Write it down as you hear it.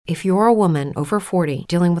If you're a woman over 40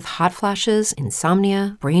 dealing with hot flashes,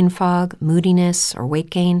 insomnia, brain fog, moodiness, or weight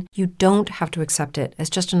gain, you don't have to accept it as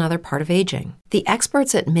just another part of aging. The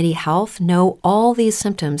experts at MIDI Health know all these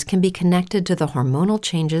symptoms can be connected to the hormonal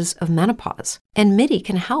changes of menopause. And MIDI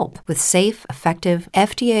can help with safe, effective,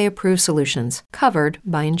 FDA-approved solutions covered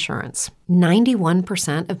by insurance.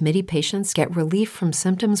 91% of MIDI patients get relief from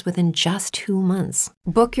symptoms within just 2 months.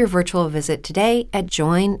 Book your virtual visit today at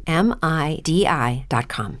joinmidi.com.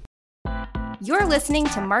 You're listening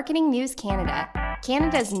to Marketing News Canada,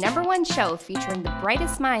 Canada's #1 show featuring the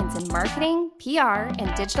brightest minds in marketing, PR,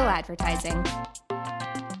 and digital advertising.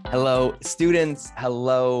 Hello, students.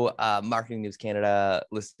 Hello, Marketing News Canada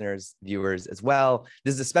listeners, viewers as well.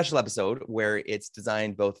 This is a special episode where it's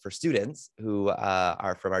designed both for students who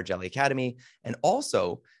are from our Jelly Academy and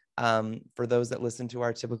also for those that listen to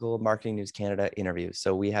our typical Marketing News Canada interviews.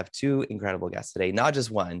 So we have two incredible guests today, not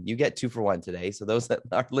just one. You get 2 for 1 today. So those that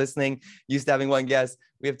are listening, used to having one guest,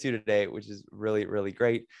 we have 2 today, which is really, really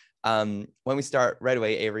great. When we start right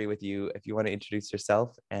away, Avery, with you, if you want to introduce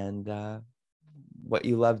yourself and what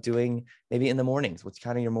you love doing maybe in the mornings. What's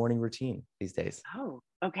kind of your morning routine these days? Oh,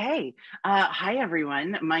 okay. Hi,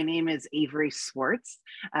 everyone. My name is Avery Swartz.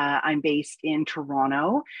 I'm based in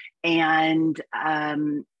Toronto, and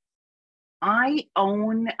I'm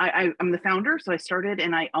the founder. So I started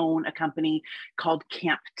and I own a company called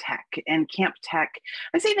Camp Tech. And Camp Tech,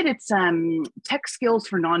 I say that it's tech skills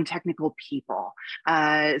for non-technical people.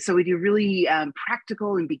 So we do really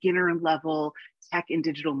practical and beginner level tech and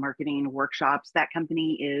digital marketing workshops. That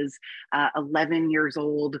company is 11 years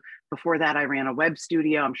old. Before that, I ran a web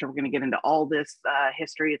studio. I'm sure we're going to get into all this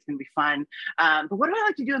history. It's going to be fun. But what do I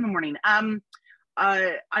like to do in the morning? I'm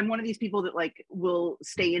one of these people that will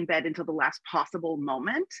stay in bed until the last possible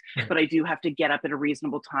moment, but I do have to get up at a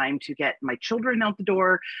reasonable time to get my children out the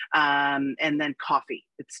door, and then coffee.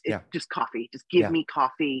 It's just coffee. Just give me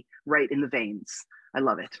coffee right in the veins. I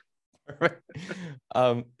love it.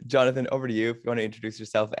 Jonathan, over to you if you want to introduce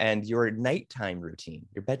yourself and your nighttime routine,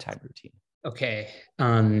 your bedtime routine. Okay.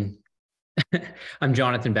 I'm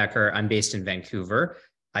Jonathan Becker. I'm based in Vancouver.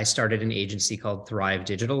 I started an agency called Thrive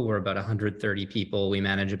Digital. We're about 130 people. We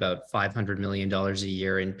manage about $500 million a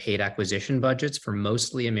year in paid acquisition budgets for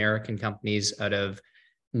mostly American companies out of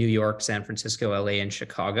New York, San Francisco, LA, and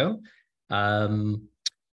Chicago.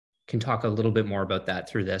 Can talk a little bit more about that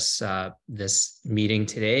through this meeting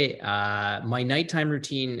today. My nighttime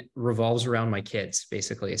routine revolves around my kids,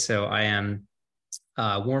 basically. So I am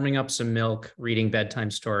warming up some milk, reading bedtime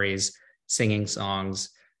stories, singing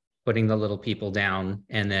songs, putting the little people down,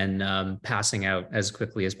 and then passing out as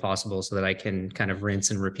quickly as possible so that I can kind of rinse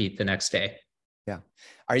and repeat the next day. Yeah.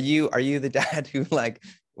 Are you the dad who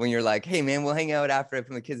when you're like, hey man, we'll hang out after I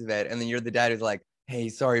put my kids to bed, and then you're the dad who's like, hey,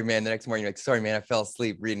 sorry man, the next morning you're like, sorry man, I fell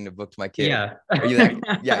asleep reading a book to my kid. Yeah. Are you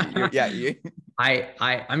that?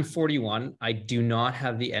 I'm 41. I do not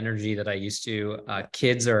have the energy that I used to.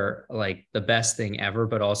 Kids are like the best thing ever,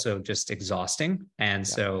 but also just exhausting. And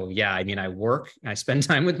so, I mean, I work, I spend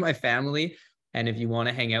time with my family. And if you want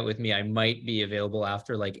to hang out with me, I might be available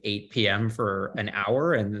after 8 p.m. for an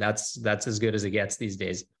hour. And that's as good as it gets these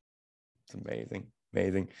days. It's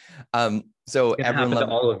amazing. So everyone to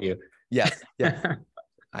all of you. Yes.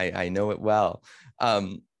 I know it well.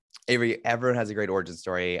 Avery, everyone has a great origin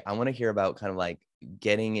story. I want to hear about kind of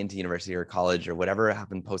getting into university or college or whatever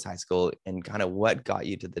happened post high school, and kind of what got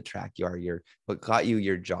you to the track you are, what got you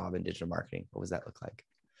your job in digital marketing. What does that look like?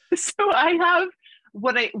 So I have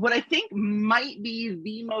what I think might be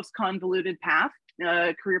the most convoluted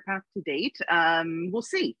career path to date. We'll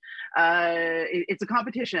see. It's a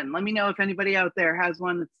competition. Let me know if anybody out there has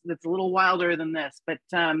one that's a little wilder than this. But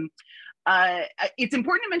it's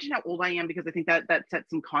important to mention how old I am, because I think that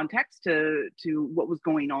sets some context to what was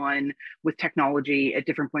going on with technology at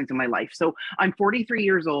different points in my life. So I'm 43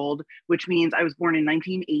 years old, which means I was born in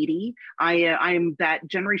 1980. I am that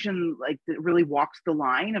generation that really walks the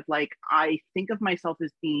line of I think of myself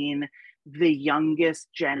as being the youngest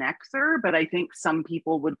Gen Xer, but I think some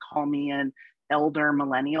people would call me an elder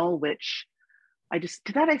millennial, which I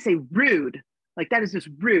say rude. That is just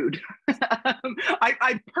rude.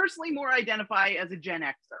 I personally more identify as a Gen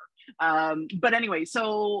Xer. But anyway,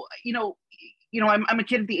 so, I'm a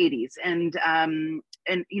kid of the 80s. And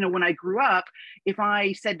when I grew up, if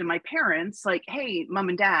I said to my parents, hey, mom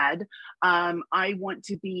and dad, I want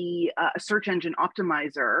to be a search engine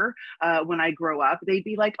optimizer when I grow up, they'd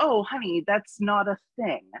be like, oh, honey, that's not a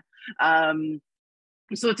thing.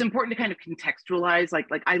 So it's important to kind of contextualize,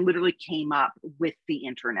 like I literally came up with the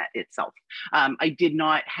internet itself. I did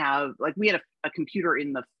not have, like, we had a computer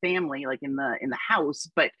in the family, like in the house,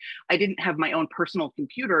 but I didn't have my own personal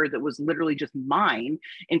computer that was literally just mine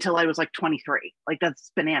until I was like 23. Like,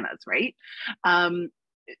 that's bananas, right?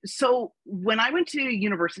 So when I went to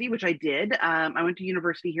university, which I did, I went to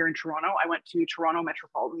university here in Toronto. I went to Toronto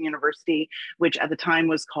Metropolitan University, which at the time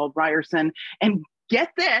was called Ryerson. And get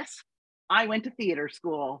this, I went to theater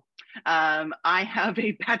school. I have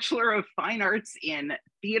a Bachelor of Fine Arts in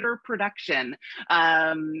theater production.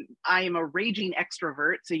 I am a raging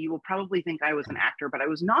extrovert, so you will probably think I was an actor, but I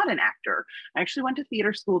was not an actor. I actually went to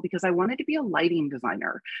theater school because I wanted to be a lighting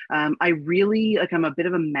designer. I really, like, I'm a bit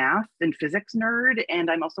of a math and physics nerd, and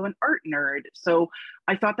I'm also an art nerd. So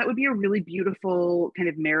I thought that would be a really beautiful kind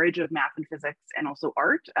of marriage of math and physics and also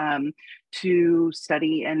art, to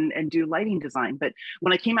study and do lighting design. But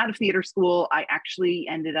when I came out of theater school, I actually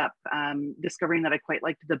ended up discovering that I quite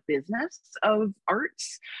liked the business of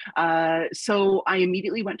arts. So I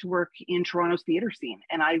immediately went to work in Toronto's theater scene,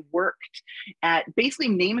 and I worked at, basically,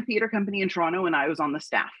 name a theater company in Toronto, and I was on the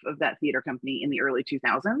staff of that theater company in the early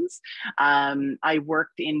 2000s. I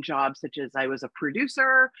worked in jobs such as, I was a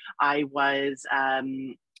producer, I was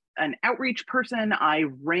an outreach person, I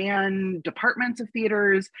ran departments of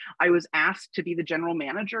theaters, I was asked to be the general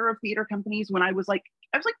manager of theater companies when I was like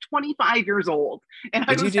 25 years old, and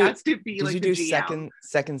I was asked to be like the GM. Did you do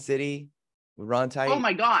Second City with Ron Tite? Oh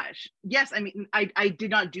my gosh, yes. I mean, I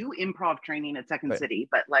did not do improv training at Second City,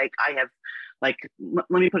 but like I have, like, let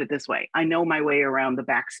me put it this way, I know my way around the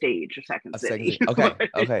backstage of Second City. Okay, like,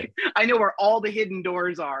 okay. I know where all the hidden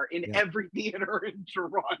doors are in every theater in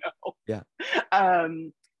Toronto. Yeah.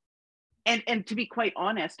 And to be quite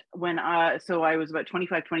honest, when so I was about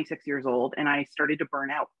 25, 26 years old, and I started to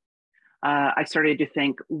burn out. I started to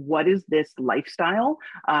think, what is this lifestyle?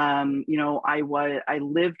 You know, I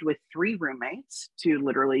lived with 3 roommates to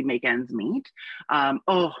literally make ends meet.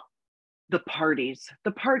 The parties,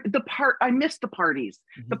 I missed the parties.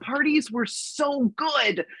 Mm-hmm. The parties were so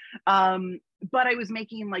good. But I was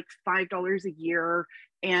making like $5 a year.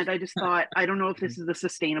 And I just thought, I don't know if this is a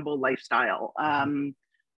sustainable lifestyle.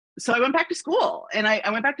 So I went back to school, and I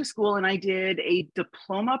went back to school and I did a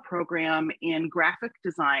diploma program in graphic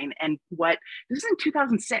design. And this is in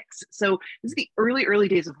 2006. So this is the early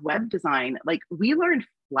days of web design. Like, we learned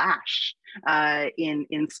Flash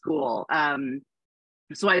in school.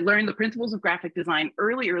 So I learned the principles of graphic design,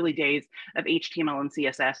 early days of HTML and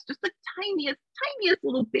CSS, just the tiniest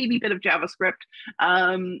little baby bit of JavaScript.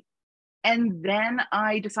 And then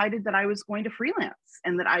I decided that I was going to freelance,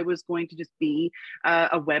 and that I was going to just be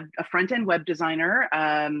a front-end web designer,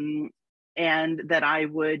 and that I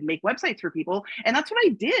would make websites for people. And that's what I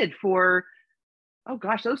did for, oh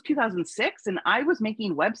gosh, that was 2006. And I was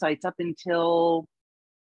making websites up until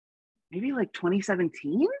maybe like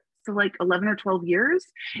 2017. So like 11 or 12 years.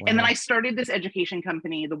 Wow. And then I started this education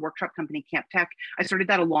company, the workshop company, Camp Tech. I started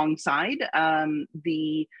that alongside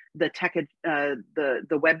the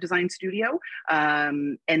web design studio.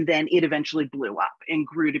 And then it eventually blew up and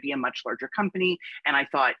grew to be a much larger company. And I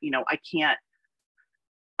thought, you know, I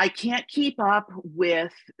can't keep up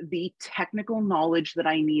with the technical knowledge that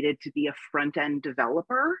I needed to be a front-end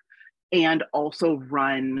developer and also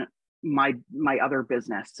run my other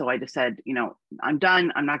business. So I just said, you know, I'm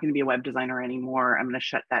done. I'm not going to be a web designer anymore. I'm going to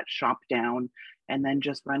shut that shop down and then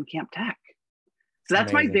just run Camp Tech. So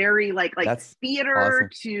that's amazing. My very like that's theater awesome.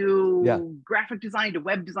 To graphic design to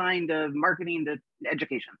web design to marketing to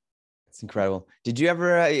education. It's incredible. Did you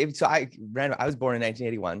ever? So I was born in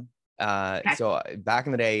 1981. Okay. So back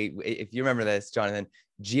in the day, if you remember this, Jonathan,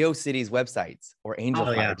 GeoCities websites or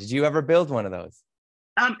Angelfire. Yeah. Did you ever build one of those?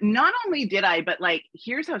 Not only did I, but like,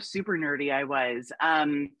 here's how super nerdy I was.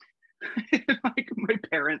 Like my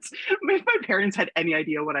parents, if my parents had any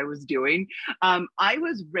idea what I was doing, I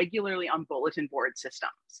was regularly on bulletin board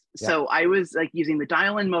systems. Yeah. So I was like using the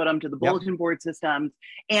dial-in modem to the bulletin board systems.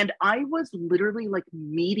 And I was literally like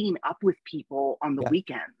meeting up with people on the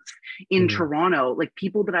weekends in Toronto, like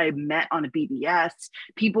people that I had met on a BBS,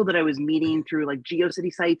 people that I was meeting through like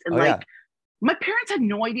GeoCity sites. And my parents had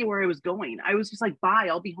no idea where I was going. I was just like, bye,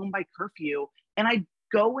 I'll be home by curfew. And I'd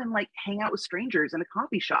go and like hang out with strangers in a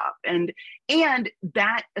coffee shop. And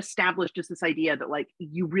that established just this idea that like,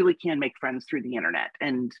 you really can make friends through the internet.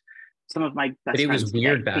 And some of my best friends was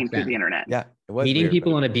weird back came then. Through the internet. Yeah. It was meeting weird,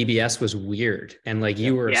 people on a BBS was weird. And like,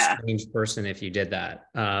 you were a strange person if you did that.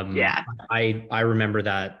 I remember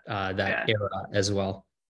that era as well.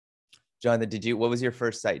 John, what was your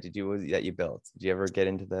first site? That you built? Did you ever get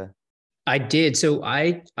into the I did. So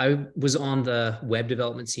I was on the web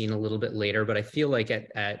development scene a little bit later, but I feel like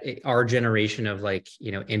at our generation of like,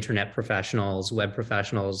 internet professionals, web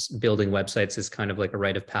professionals, building websites is kind of like a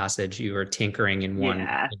rite of passage. You are tinkering in one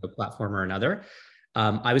platform or another.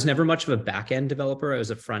 I was never much of a back-end developer. I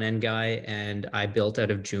was a front-end guy, and I built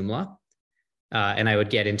out of Joomla. And I would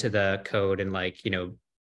get into the code and like,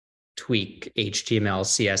 tweak HTML,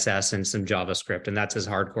 CSS, and some JavaScript. And that's as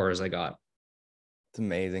hardcore as I got. It's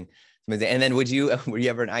amazing. Amazing. And then were you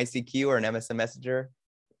ever an ICQ or an MSN Messenger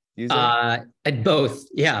user? Both.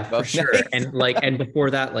 Yeah, Both. For sure. Nice. And before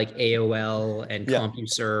that, like AOL and Yeah.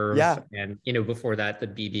 CompuServe. Yeah. And, before that, the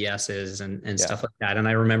BBSs and stuff like that. And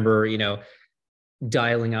I remember,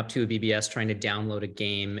 dialing up to a BBS, trying to download a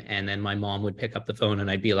game. And then my mom would pick up the phone and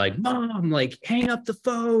I'd be like, Mom, like hang up the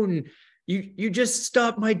phone. You just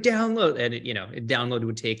stopped my download. And it download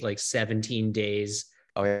would take like 17 days,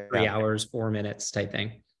 3 hours, 4 minutes type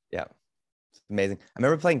thing. Yeah. It's amazing. I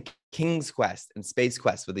remember playing King's Quest and Space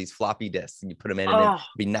Quest with these floppy disks, and you put them in and there'd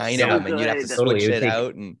be 9 so of them, and you'd have to switch it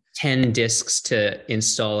out. And 10 disks to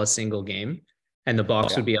install a single game, and the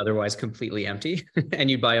box would be otherwise completely empty. And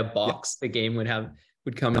you'd buy a box. The game would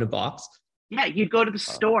come in a box. Yeah, you'd go to the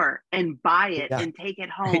store and buy it and take it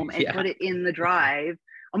home and put it in the drive.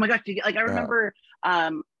 Oh my gosh, I remember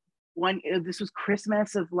this was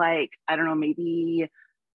Christmas of like, I don't know, maybe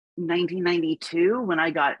 1992 when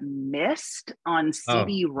I got Myst on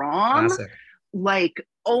CD-ROM. Like,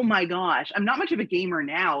 oh my gosh, I'm not much of a gamer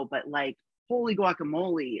now, but like, holy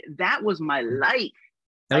guacamole, that was my life.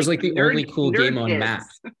 That was like the only cool game on Mac.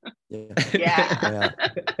 Yeah.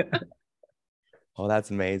 Oh,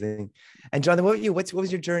 that's amazing. And Jonathan, what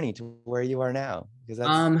was your journey to where you are now? Because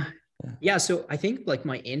that's so I think like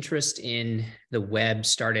my interest in the web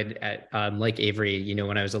started at like Avery,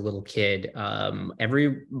 when I was a little kid,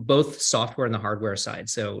 both software and the hardware side.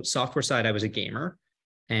 So software side, I was a gamer,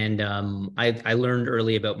 and I learned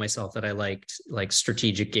early about myself that I liked like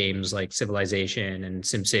strategic games like Civilization and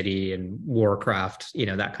SimCity and Warcraft,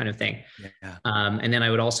 that kind of thing. Yeah. And then I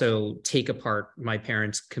would also take apart my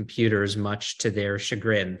parents' computers, much to their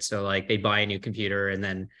chagrin. So like they'd buy a new computer and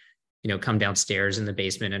then come downstairs in the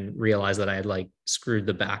basement and realize that I had like screwed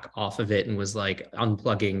the back off of it and was like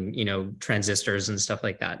unplugging, transistors and stuff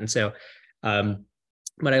like that. And so,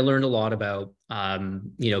 but I learned a lot about,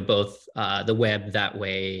 both the web that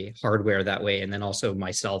way, hardware that way, and then also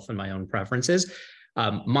myself and my own preferences.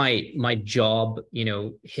 My job,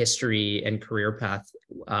 history and career path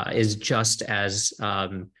is just as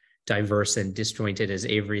diverse and disjointed as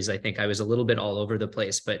Avery's. I think I was a little bit all over the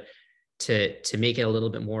place, but to make it a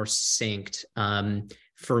little bit more succinct,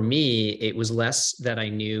 for me, it was less that I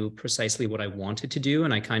knew precisely what I wanted to do.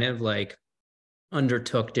 And I kind of like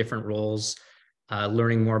undertook different roles,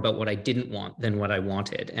 learning more about what I didn't want than what I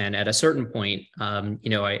wanted. And at a certain point,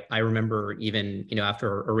 I remember even,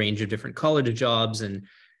 after a range of different college jobs and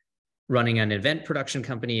running an event production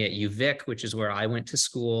company at UVic, which is where I went to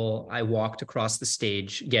school, I walked across the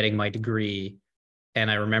stage getting my degree. And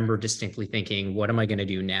I remember distinctly thinking, what am I going to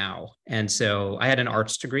do now? And so I had an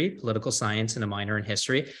arts degree, political science, and a minor in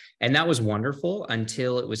history. And that was wonderful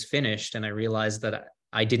until it was finished. And I realized that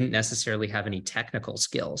I didn't necessarily have any technical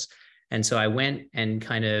skills. And so I went and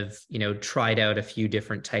kind of, tried out a few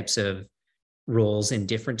different types of roles in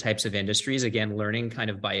different types of industries, again, learning kind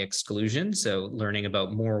of by exclusion. So learning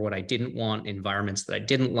about more what I didn't want, environments that I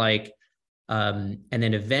didn't like. And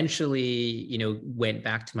then eventually, went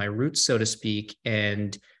back to my roots, so to speak,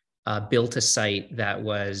 and built a site that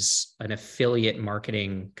was an affiliate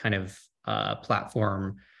marketing kind of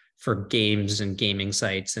platform for games and gaming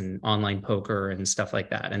sites and online poker and stuff like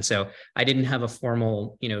that. And so I didn't have a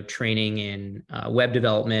formal, training in web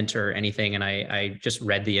development or anything. And I just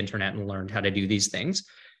read the internet and learned how to do these things.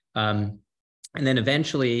 And then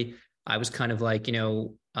eventually I was kind of like,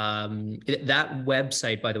 that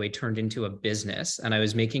website, by the way, turned into a business, and I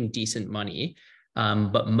was making decent money.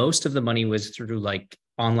 But most of the money was through like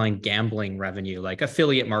online gambling revenue, like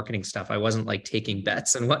affiliate marketing stuff. I wasn't like taking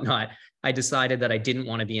bets and whatnot. I decided that I didn't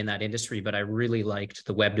want to be in that industry, but I really liked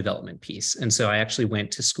the web development piece. And so I actually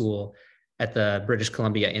went to school at the British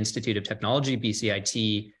Columbia Institute of Technology,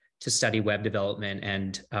 BCIT, to study web development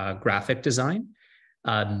and graphic design.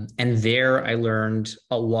 And there I learned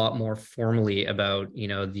a lot more formally about,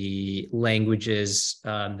 the languages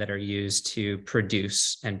that are used to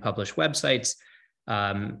produce and publish websites,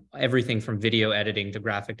 everything from video editing to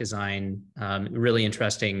graphic design, really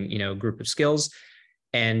interesting, group of skills.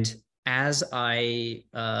 And as I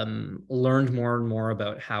learned more and more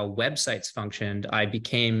about how websites functioned, I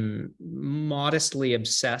became modestly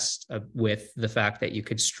obsessed with the fact that you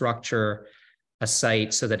could structure a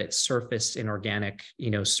site so that it surfaced in organic,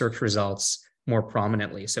 search results more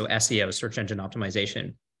prominently. So SEO, search engine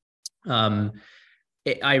optimization.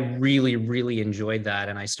 I really, really enjoyed that.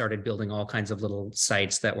 And I started building all kinds of little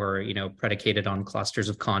sites that were, predicated on clusters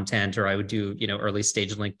of content, or I would do, early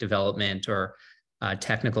stage link development or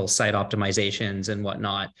technical site optimizations and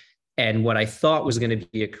whatnot. And what I thought was going to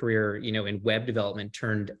be a career, in web development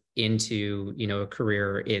turned into, a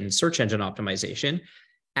career in search engine optimization.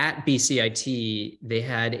 At BCIT, they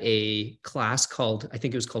had a class called, I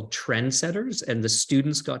think it was called Trendsetters. And the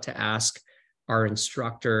students got to ask our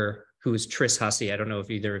instructor, who is Tris Hussey. I don't know if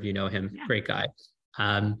either of you know him. Yeah. Great guy.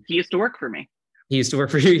 He used to work for me. He used to work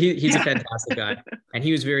for you. He's a fantastic guy. And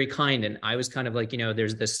he was very kind. And I was kind of like,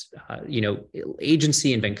 there's this,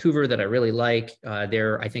 agency in Vancouver that I really like.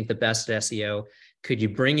 They're, I think, the best at SEO. Could you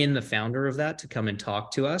bring in the founder of that to come and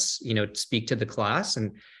talk to us, to speak to the class?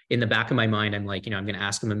 And in the back of my mind, I'm like, I'm going to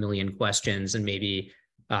ask him a million questions and maybe,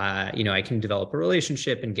 I can develop a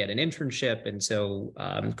relationship and get an internship. And so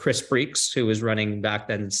Chris Breeks, who was running back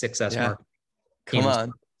then 6S Marketing, come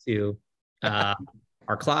on to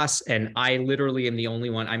our class. And I literally am the only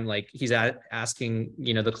one. I'm like, he's asking,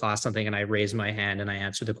 the class something, and I raise my hand and I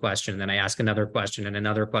answer the question. And then I ask another question and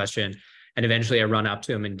another question. And eventually I run up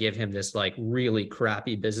to him and give him this like really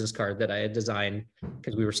crappy business card that I had designed,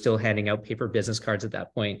 because we were still handing out paper business cards at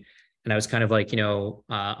that point. And I was kind of like,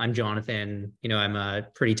 I'm Jonathan, I'm a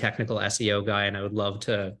pretty technical SEO guy, and I would love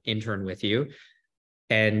to intern with you.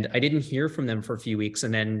 And I didn't hear from them for a few weeks.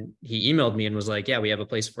 And then he emailed me and was like, yeah, we have a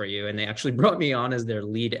place for you. And they actually brought me on as their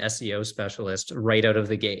lead SEO specialist right out of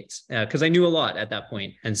the gates, because I knew a lot at that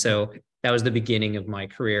point. And so that was the beginning of my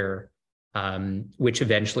career, which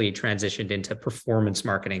eventually transitioned into performance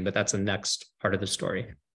marketing. But that's the next part of the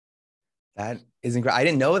story. That is incredible. I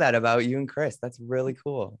didn't know that about you and Chris. That's really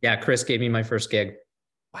cool. Yeah, Chris gave me my first gig.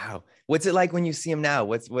 Wow. What's it like when you see him now?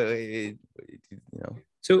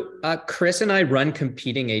 So Chris and I run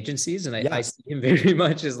competing agencies, and I see him very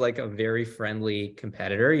much as like a very friendly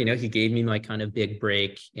competitor. He gave me my kind of big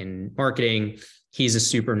break in marketing. He's a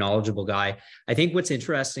super knowledgeable guy. I think what's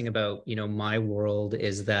interesting about, my world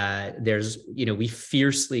is that there's, we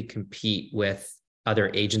fiercely compete with other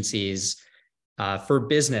agencies for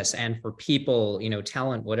business and for people,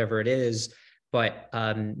 talent, whatever it is. But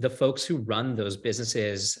the folks who run those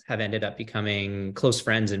businesses have ended up becoming close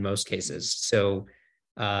friends in most cases. So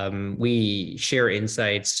we share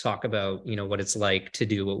insights, talk about, what it's like to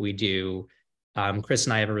do what we do. Chris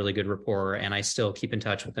and I have a really good rapport, and I still keep in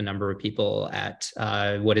touch with a number of people at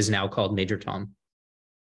what is now called Major Tom.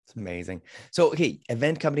 It's amazing. So, okay,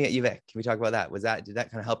 event company at UVic. Can we talk about that? Did that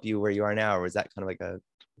kind of help you where you are now, or was that kind of like a...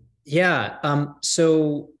 Yeah.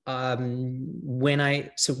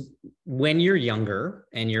 When you're younger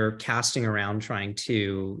and you're casting around trying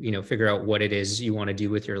to, figure out what it is you want to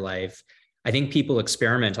do with your life, I think people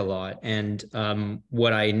experiment a lot. And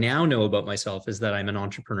what I now know about myself is that I'm an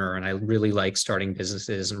entrepreneur, and I really like starting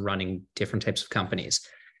businesses and running different types of companies.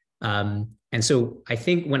 And so I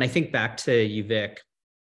think when I think back to UVic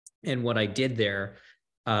and what I did there,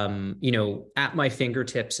 at my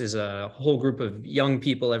fingertips is a whole group of young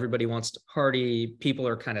people. Everybody wants to party. People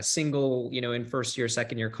are kind of single, in first year,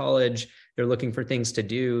 second year college. They're looking for things to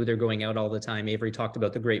do. They're going out all the time. Avery talked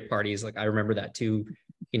about the great parties. Like I remember that too,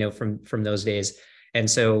 from those days. And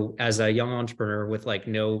so as a young entrepreneur with like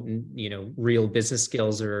no, real business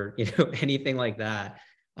skills or, anything like that,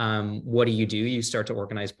 what do? You start to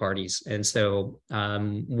organize parties. And so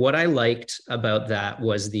what I liked about that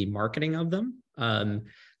was the marketing of them.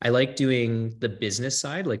 I like doing the business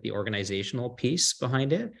side, like the organizational piece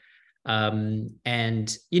behind it.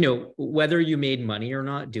 And, whether you made money or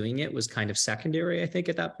not doing it was kind of secondary. I think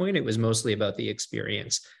at that point, it was mostly about the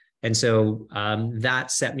experience. And so that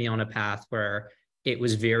set me on a path where it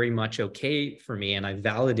was very much okay for me. And I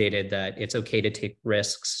validated that it's okay to take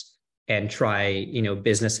risks and try,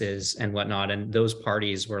 businesses and whatnot. And those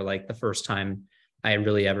parties were like the first time I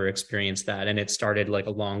really ever experienced that. And it started like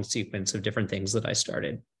a long sequence of different things that I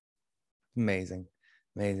started. Amazing.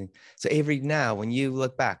 So Avery, now when you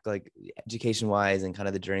look back, like education wise and kind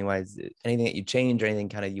of the journey wise, anything that you changed or anything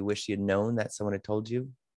kind of you wish you'd known that someone had told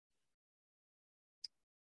you?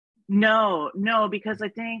 No, because I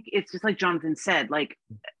think it's just like Jonathan said, like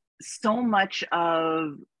so much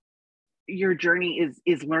of your journey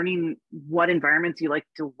is learning what environments you like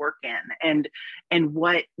to work in and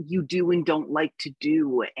what you do and don't like to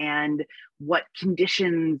do and what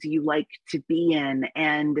conditions you like to be in.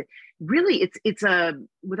 And, really it's a,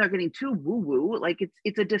 without getting too woo woo, like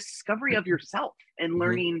it's a discovery of yourself and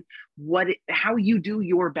learning how you do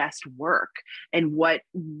your best work, and what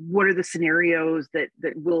are the scenarios that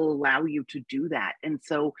will allow you to do that. And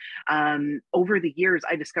so over the years,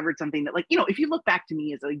 I discovered something that, like, if you look back to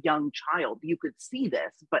me as a young child, you could see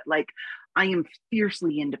this, but like, I am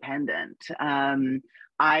fiercely independent.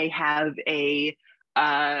 I have a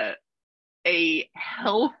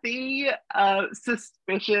healthy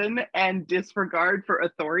suspicion and disregard for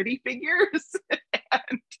authority figures.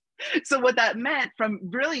 And so what that meant from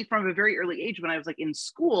a very early age, when I was like in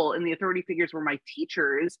school, and the authority figures were my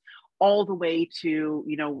teachers, all the way to,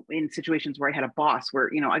 in situations where I had a boss, where,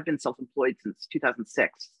 I've been self-employed since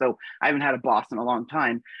 2006. So I haven't had a boss in a long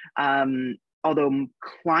time. Although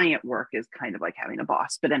client work is kind of like having a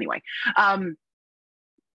boss, but anyway,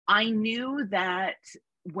 I knew that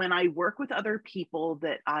when I work with other people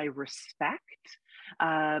that I respect,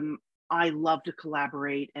 I love to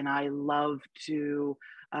collaborate, and I love to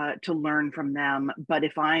learn from them. But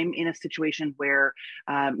if I'm in a situation where,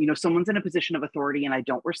 someone's in a position of authority and I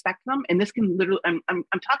don't respect them, and this can literally, I'm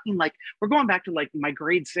talking like, we're going back to like my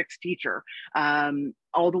grade 6 teacher,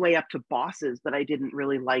 all the way up to bosses that I didn't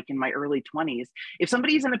really like in my early 20s. If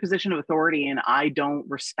somebody's in a position of authority and I don't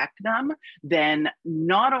respect them, then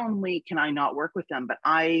not only can I not work with them, but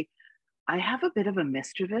I have a bit of a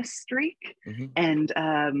mischievous streak, and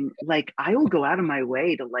like, I will go out of my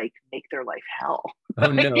way to like make their life hell.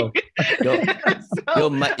 Oh no! You'll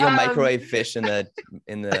microwave fish in the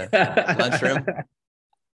lunchroom.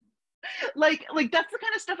 Like that's the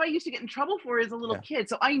kind of stuff I used to get in trouble for as a little kid.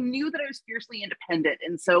 So I knew that I was fiercely independent,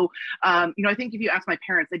 and so I think if you ask my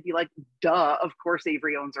parents, they'd be like, "Duh, of course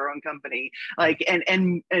Avery owns her own company." Like,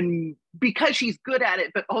 and because she's good at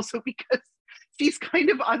it, but also because she's kind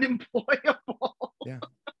of unemployable. Yeah,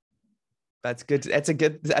 that's good. That's a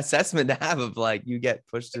good assessment to have, of like, you get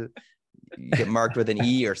pushed to, you get marked with an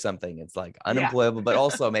E or something. It's like unemployable, but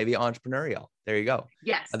also maybe entrepreneurial. There you go.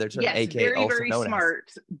 Yes. Other term, yes. AK, very, also very known smart,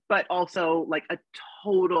 as. But also like a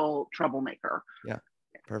total troublemaker. Yeah.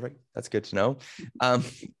 Perfect. That's good to know.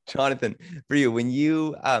 Jonathan, for you, when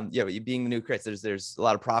you, you being the new Chris, there's a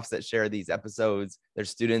lot of profs that share these episodes. There's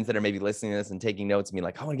students that are maybe listening to this and taking notes and being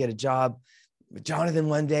like, I want to get a job with Jonathan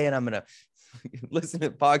one day, and I'm going to listen to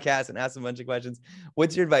the podcast and ask a bunch of questions.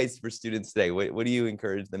 What's your advice for students today? What do you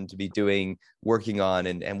encourage them to be doing, working on,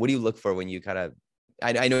 and what do you look for when you kind of,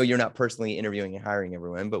 I know you're not personally interviewing and hiring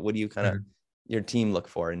everyone, but what do you kind of, your team look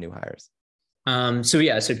for in new hires? So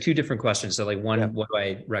two different questions. So like one, what do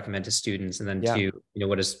I recommend to students? And then two,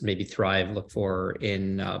 what does maybe Thrive look for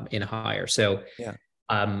in a hire? So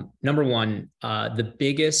number one, the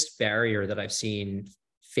biggest barrier that I've seen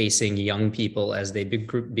facing young people as they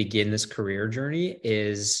begin this career journey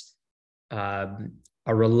is a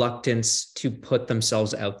reluctance to put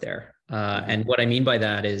themselves out there. And what I mean by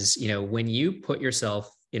that is, when you put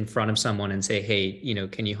yourself in front of someone and say, hey,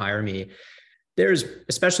 can you hire me? There's,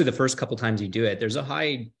 especially the first couple times you do it, there's a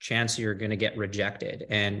high chance you're going to get rejected.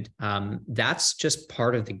 And that's just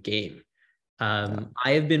part of the game.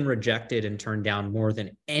 I have been rejected and turned down more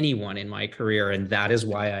than anyone in my career. And that is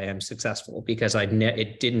why I am successful, because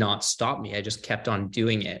it did not stop me. I just kept on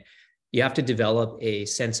doing it. You have to develop a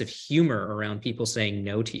sense of humor around people saying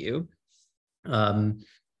no to you.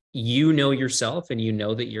 You know yourself and you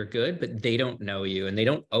know that you're good, but they don't know you and they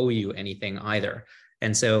don't owe you anything either.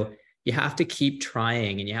 And so you have to keep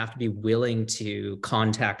trying, and you have to be willing to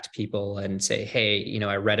contact people and say, hey,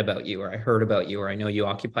 I read about you, or I heard about you, or I know you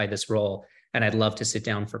occupy this role, and I'd love to sit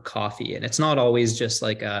down for coffee. And it's not always just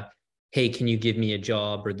like hey, can you give me a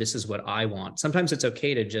job, or this is what I want. Sometimes it's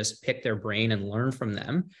okay to just pick their brain and learn from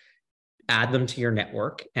them, add them to your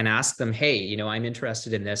network and ask them, hey, I'm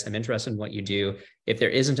interested in this. I'm interested in what you do. If there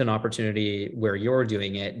isn't an opportunity where you're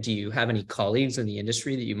doing it, do you have any colleagues in the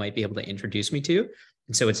industry that you might be able to introduce me to?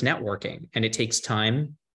 And so it's networking, and it takes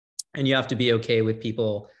time, and you have to be okay with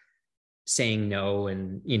people saying no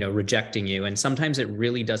and, rejecting you. And sometimes it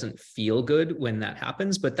really doesn't feel good when that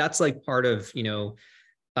happens, but that's like part of,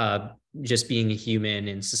 just being a human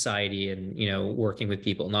in society and, working with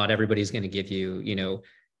people. Not everybody's going to give you,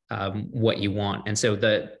 what you want. And so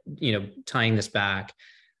tying this back,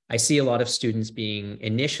 I see a lot of students being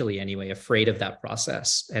initially anyway, afraid of that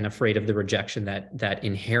process and afraid of the rejection that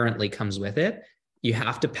inherently comes with it. You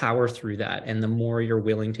have to power through that. And the more you're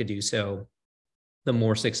willing to do so, the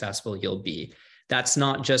more successful you'll be. That's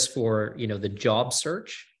not just for, the job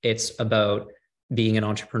search. It's about being an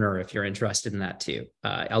entrepreneur, if you're interested in that too.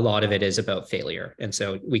 A lot of it is about failure. And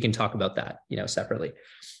so we can talk about that, separately.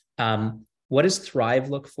 What does Thrive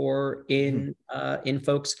look for in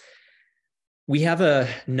folks? We have a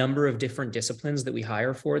number of different disciplines that we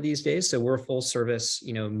hire for these days. So we're a full service,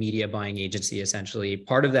 media buying agency, essentially.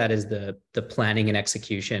 Part of that is the planning and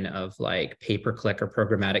execution of like pay-per-click or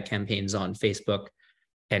programmatic campaigns on Facebook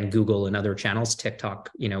and Google and other channels, TikTok,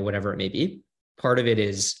 whatever it may be. Part of it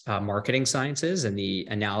is marketing sciences and the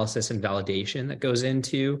analysis and validation that goes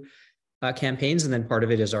into campaigns. And then part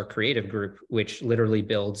of it is our creative group, which literally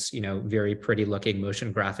builds, very pretty looking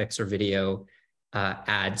motion graphics or video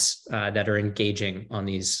ads that are engaging on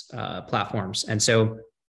these platforms. And so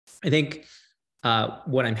I think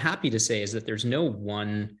what I'm happy to say is that there's no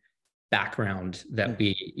one background that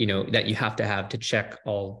that you have to check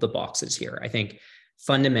all the boxes here. I think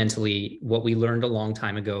fundamentally what we learned a long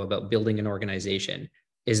time ago about building an organization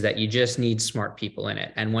is that you just need smart people in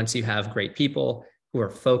it. And once you have great people who are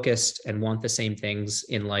focused and want the same things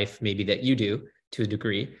in life, maybe that you do to a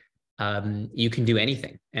degree, you can do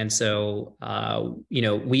anything. And so,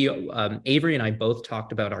 we, Avery and I both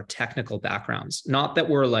talked about our technical backgrounds, not that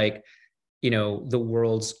we're like, the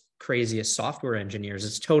world's craziest software engineers.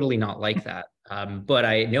 It's totally not like that. But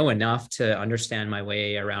I know enough to understand my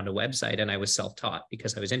way around a website, and I was self-taught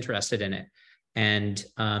because I was interested in it. And,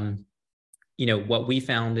 what we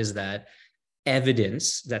found is that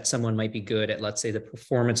evidence that someone might be good at, let's say, the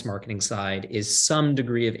performance marketing side is some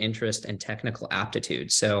degree of interest and technical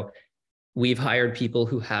aptitude. So we've hired people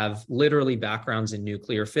who have literally backgrounds in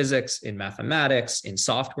nuclear physics, in mathematics, in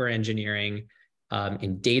software engineering,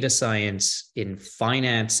 in data science, in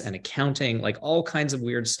finance and accounting, like all kinds of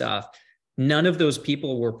weird stuff. None of those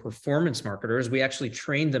people were performance marketers. We actually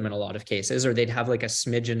trained them in a lot of cases, or they'd have like a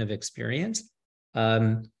smidgen of experience.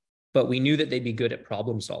 But we knew that they'd be good at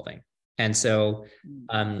problem solving. And so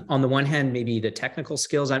on the one hand, maybe the technical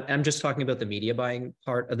skills, I'm just talking about the media buying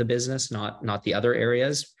part of the business, not the other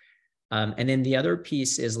areas. And then the other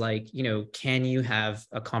piece is like, can you have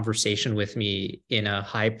a conversation with me in a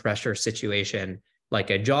high pressure situation,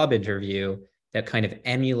 like a job interview, that kind of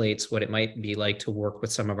emulates what it might be like to work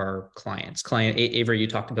with some of our clients. Avery, you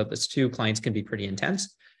talked about this too. Clients can be pretty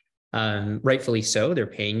intense, rightfully so. They're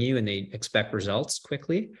paying you and they expect results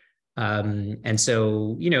quickly. And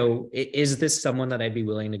so, is this someone that I'd be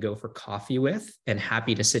willing to go for coffee with and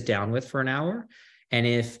happy to sit down with for an hour? And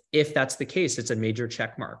if that's the case, it's a major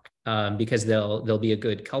check mark, because they'll be a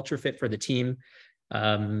good culture fit for the team,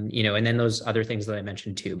 and then those other things that I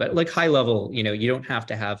mentioned too. But like high level, you don't have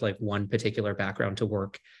to have like one particular background to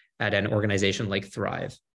work at an organization like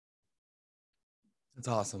Thrive. That's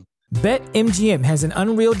awesome. BetMGM has an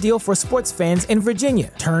unreal deal for sports fans in Virginia.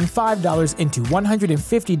 Turn $5 into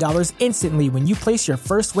 $150 instantly when you place your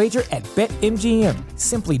first wager at BetMGM.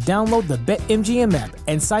 Simply download the BetMGM app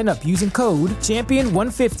and sign up using code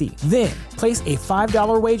Champion150. Then, place a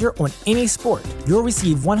 $5 wager on any sport. You'll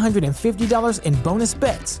receive $150 in bonus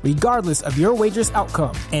bets, regardless of your wager's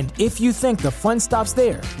outcome. And if you think the fun stops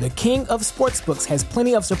there, the king of sportsbooks has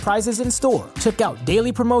plenty of surprises in store. Check out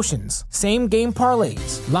daily promotions, same-game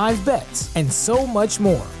parlays, live bets, and so much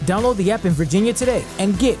more. Download the app in Virginia today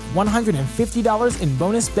and get $150 in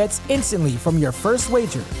bonus bets instantly from your first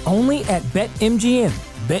wager. Only at BetMGM.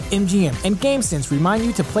 BetMGM and GameSense remind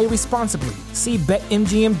you to play responsibly. See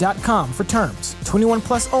BetMGM.com for terms. 21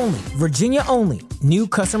 plus only. Virginia only. New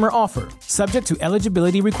customer offer. Subject to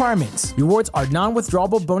eligibility requirements. Rewards are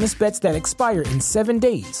non-withdrawable bonus bets that expire in 7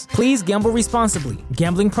 days. Please gamble responsibly.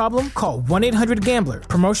 Gambling problem? Call 1-800-GAMBLER.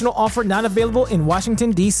 Promotional offer not available in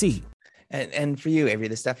Washington, D.C. And for you, Avery,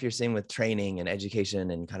 the stuff you're seeing with training and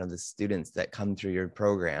education and kind of the students that come through your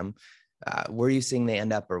program, where are you seeing they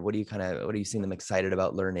end up, or what are you seeing them excited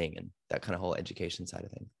about learning and that kind of whole education side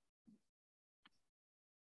of things?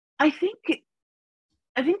 I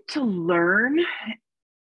think to learn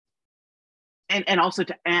and also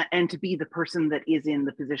to be the person that is in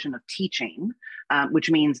the position of teaching, which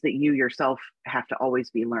means that you yourself have to always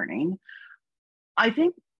be learning. I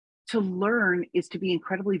think to learn is to be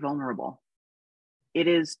incredibly vulnerable. It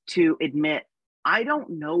is to admit, I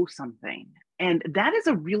don't know something. And that is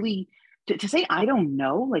a really, to say I don't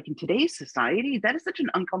know, like in today's society, that is such an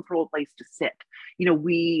uncomfortable place to sit.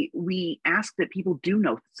 We ask that people do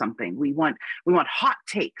know something. We want hot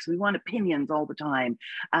takes. We want opinions all the time.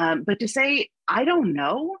 But to say I don't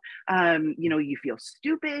know, you feel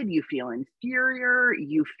stupid, you feel inferior,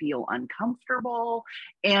 you feel uncomfortable.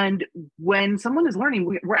 And when someone is learning,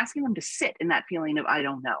 we're asking them to sit in that feeling of I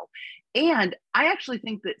don't know. And I actually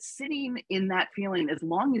think that sitting in that feeling as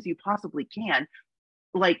long as you possibly can,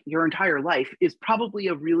 like your entire life, is probably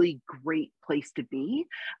a really great place to be,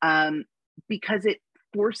 because it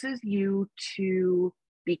forces you to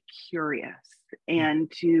be curious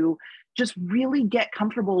and to just really get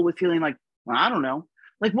comfortable with feeling like, well, I don't know.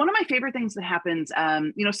 Like one of my favorite things that happens,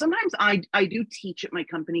 sometimes I do teach at my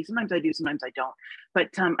company. Sometimes I do, sometimes I don't. But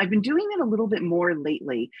I've been doing it a little bit more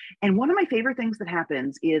lately. And one of my favorite things that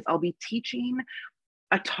happens is I'll be teaching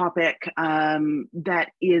a topic that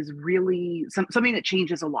is really something that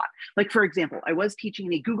changes a lot. Like, for example, I was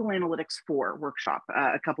teaching a Google Analytics 4 workshop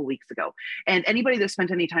a couple weeks ago. And anybody that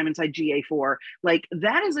spent any time inside GA4, like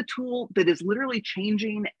that is a tool that is literally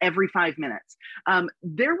changing every 5 minutes.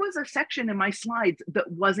 There was a section in my slides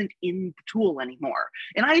that wasn't in the tool anymore.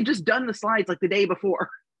 And I had just done the slides like the day before.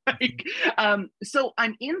 So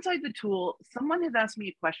I'm inside the tool. Someone has asked me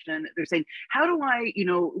a question. They're saying, how do I,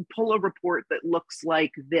 pull a report that looks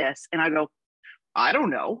like this? And I go, I don't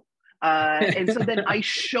know. And so then I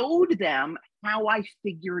showed them how I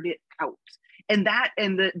figured it out. And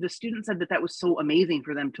the student said that was so amazing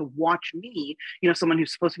for them to watch me, someone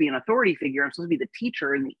who's supposed to be an authority figure. I'm supposed to be the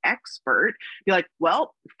teacher and the expert, be like,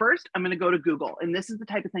 well, first I'm going to go to Google and this is the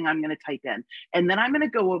type of thing I'm going to type in. And then I'm going to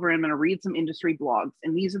go over and I'm going to read some industry blogs.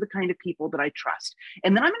 And these are the kind of people that I trust.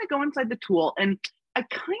 And then I'm going to go inside the tool and I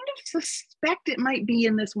kind of suspect it might be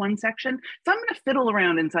in this one section. So I'm going to fiddle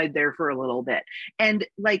around inside there for a little bit. And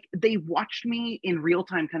like, they watched me in real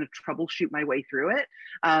time kind of troubleshoot my way through it.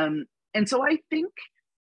 And so I think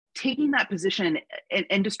taking that position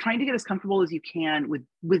and just trying to get as comfortable as you can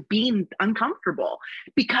with being uncomfortable,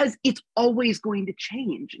 because it's always going to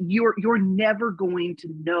change. You're never going to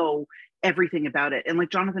know everything about it. And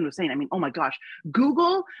like Jonathan was saying, I mean, oh my gosh,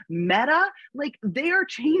 Google, Meta, like they are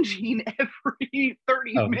changing every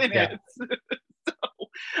 30 minutes.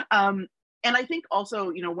 Yeah. And I think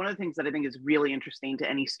also, one of the things that I think is really interesting to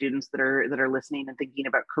any students that are listening and thinking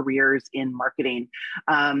about careers in marketing,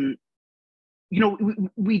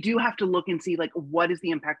 we do have to look and see, like, what is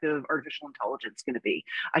the impact of artificial intelligence going to be?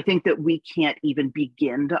 I think that we can't even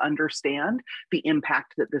begin to understand the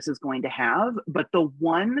impact that this is going to have. But the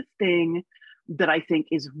one thing that I think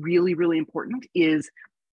is really, really important is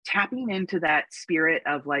tapping into that spirit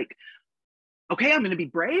of like, okay, I'm going to be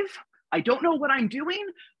brave. I don't know what I'm doing,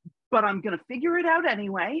 but I'm going to figure it out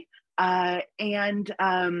anyway. And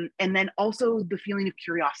then also the feeling of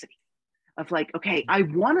curiosity. Of like, okay, I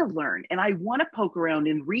want to learn and I want to poke around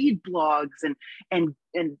and read blogs and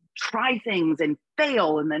try things and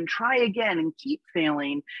fail and then try again and keep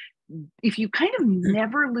failing. If you kind of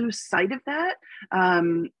never lose sight of that,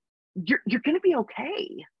 you're going to be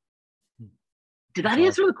okay. Did that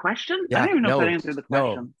answer the question? Yeah, I don't even know if that answered the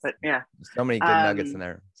question, but yeah. So many good nuggets in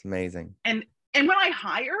there. It's amazing. And when I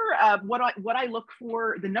hire, what I look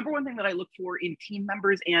for, the number one thing that I look for in team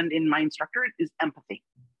members and in my instructor is empathy.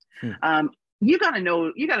 You got to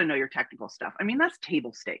know your technical stuff. I mean, that's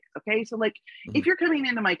table stakes. Okay. So like, if you're coming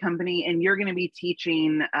into my company and you're going to be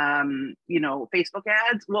teaching, Facebook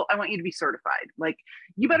ads, well, I want you to be certified. Like,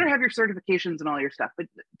 you better have your certifications and all your stuff. But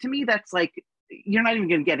to me, that's like, you're not even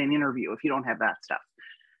going to get an interview if you don't have that stuff.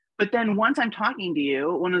 But then once I'm talking to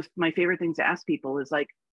you, one of my favorite things to ask people is like,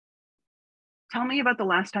 tell me about the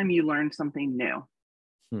last time you learned something new.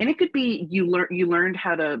 And it could be you learned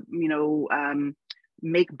how to,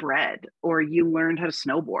 make bread, or you learned how to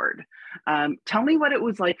snowboard. Tell me what it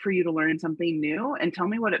was like for you to learn something new, and tell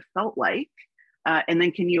me what it felt like. And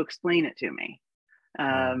then can you explain it to me?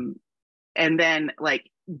 And then like,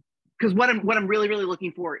 because what I'm really, really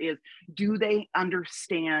looking for is, do they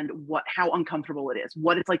understand how uncomfortable it is,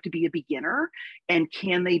 what it's like to be a beginner, and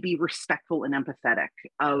can they be respectful and empathetic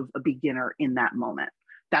of a beginner in that moment?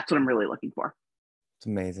 That's what I'm really looking for. It's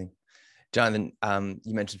amazing. Jonathan,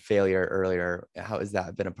 you mentioned failure earlier. How has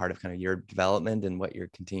that been a part of kind of your development and what you're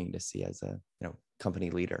continuing to see as a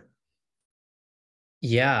company leader?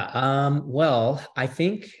 Yeah, well, I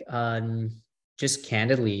think just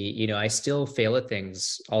candidly, I still fail at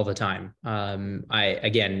things all the time. As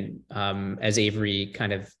Avery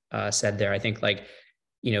kind of said there, I think like,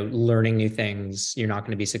 learning new things, you're not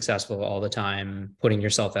going to be successful all the time, putting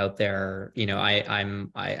yourself out there.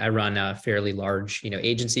 I run a fairly large,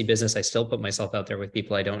 agency business. I still put myself out there with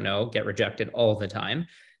people I don't know, get rejected all the time,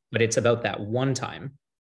 but it's about that one time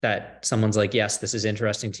that someone's like, yes, this is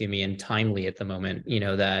interesting to me and timely at the moment,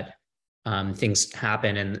 that things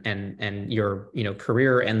happen and your,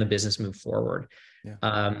 career and the business move forward. Yeah.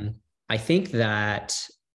 I think that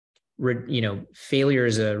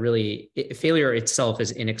failure itself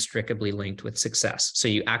is inextricably linked with success. So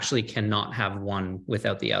you actually cannot have one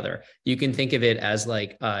without the other. You can think of it as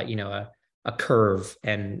like, a curve,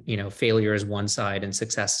 and, failure is one side and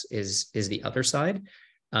success is the other side.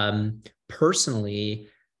 Personally,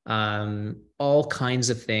 all kinds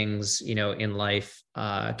of things, in life,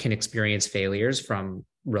 can experience failures from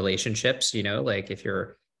relationships, like if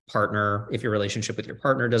your relationship with your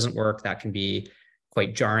partner doesn't work, that can be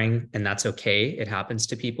quite jarring, and that's okay. It happens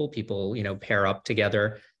to people. People, pair up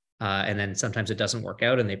together, and then sometimes it doesn't work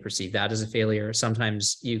out and they perceive that as a failure.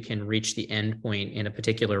 Sometimes you can reach the end point in a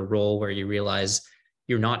particular role where you realize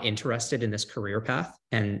you're not interested in this career path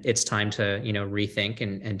and it's time to, rethink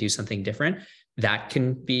and do something different. That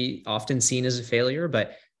can be often seen as a failure.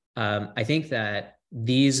 But I think that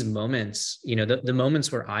these moments, the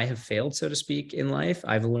moments where I have failed, so to speak, in life,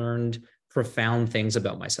 I've learned profound things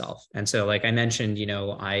about myself. And so, like I mentioned,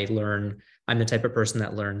 I'm the type of person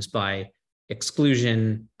that learns by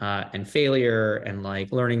exclusion and failure, and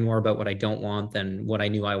like learning more about what I don't want than what I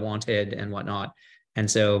knew I wanted and whatnot. And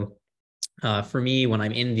so for me, when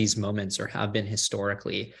I'm in these moments, or have been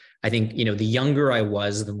historically, I think, the younger I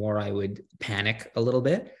was, the more I would panic a little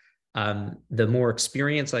bit. The more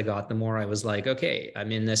experience I got, the more I was like, okay,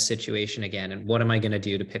 I'm in this situation again. And what am I going to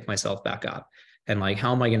do to pick myself back up? And like,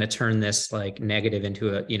 how am I going to turn this like negative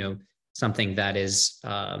into a, something that is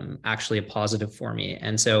actually a positive for me?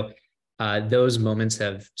 And so those moments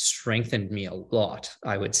have strengthened me a lot,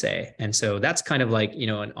 I would say. And so that's kind of like,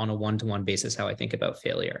 on a one-to-one basis, how I think about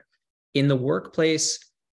failure. In the workplace,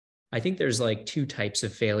 I think there's like two types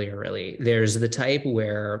of failure, really. There's the type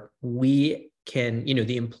where we can,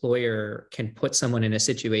 the employer can put someone in a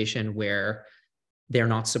situation where they're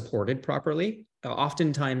not supported properly.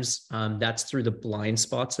 Oftentimes, that's through the blind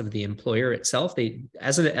spots of the employer itself.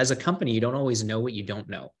 As a company, you don't always know what you don't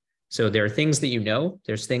know. So there are things that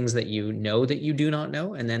there's things that that you do not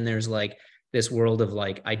know. And then there's like this world of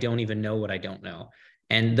like, I don't even know what I don't know.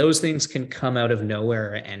 And those things can come out of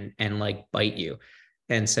nowhere and like bite you.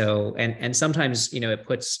 And so, and sometimes, it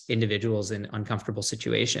puts individuals in uncomfortable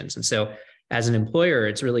situations. And so as an employer,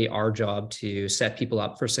 it's really our job to set people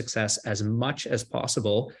up for success as much as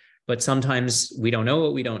possible. But sometimes we don't know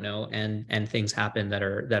what we don't know, and things happen that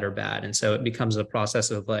are bad. And so it becomes a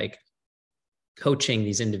process of like coaching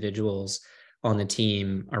these individuals on the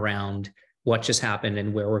team around what just happened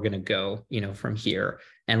and where we're going to go, from here,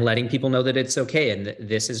 and letting people know that it's okay. And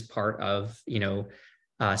this is part of,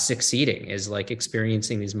 succeeding, is like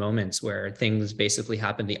experiencing these moments where things basically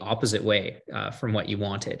happen the opposite way from what you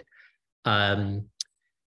wanted. Then,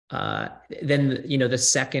 the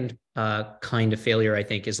second kind of failure, I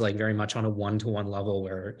think, is like very much on a one-to-one level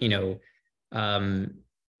where,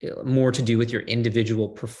 more to do with your individual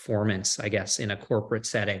performance, I guess, in a corporate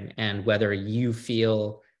setting, and whether you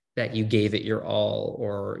feel that you gave it your all,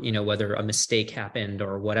 or, whether a mistake happened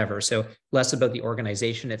or whatever. So less about the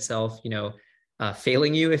organization itself,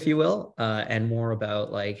 failing you, if you will, and more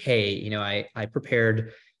about like, hey, I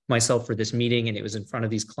prepared myself for this meeting and it was in front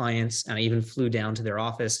of these clients, and I even flew down to their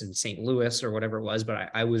office in St. Louis or whatever it was, but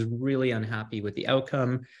I was really unhappy with the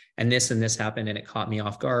outcome, and this happened and it caught me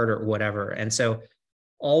off guard or whatever. And so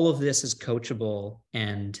all of this is coachable.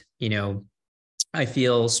 And, I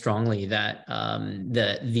feel strongly that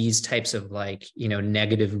these types of like,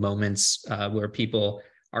 negative moments where people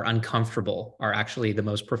are uncomfortable are actually the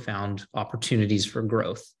most profound opportunities for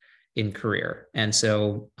growth in career. And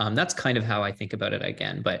so that's kind of how I think about it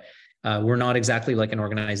again. But we're not exactly like an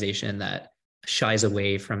organization that shies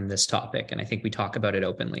away from this topic. And I think we talk about it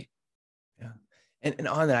openly. Yeah. And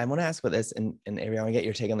on that, I want to ask about this, and Avery, I want to get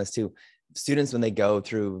your take on this too. Students, when they go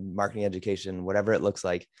through marketing education, whatever it looks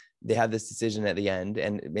like, they have this decision at the end.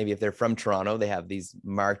 And maybe if they're from Toronto, they have these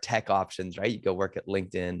tech options, right? You go work at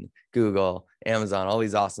LinkedIn, Google, Amazon, all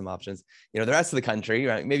these awesome options. The rest of the country,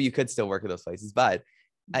 right? Maybe you could still work at those places, but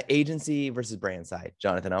agency versus brand side.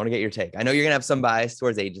 Jonathan, I want to get your take. I know you're going to have some bias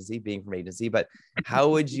towards agency, being from agency, but how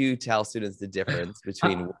would you tell students the difference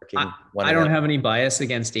between working one? I don't have any bias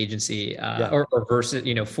against agency or versus,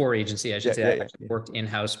 for agency, I should say. I actually worked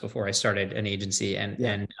in-house before I started an agency.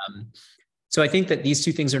 And so I think that these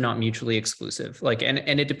two things are not mutually exclusive. Like, and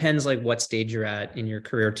it depends like what stage you're at in your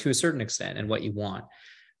career to a certain extent and what you want.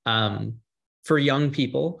 For young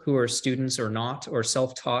people who are students or not, or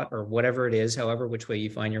self-taught or whatever it is, however, which way you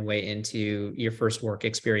find your way into your first work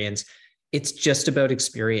experience, it's just about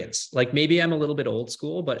experience. Like maybe I'm a little bit old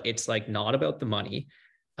school, but it's like not about the money.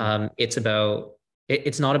 It's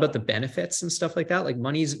not about the benefits and stuff like that. Like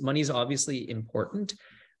money's obviously important.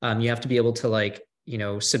 You have to be able to like,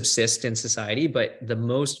 subsist in society, but the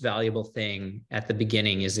most valuable thing at the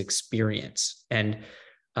beginning is experience. And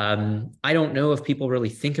I don't know if people really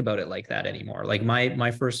think about it like that anymore. Like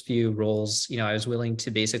my first few roles, I was willing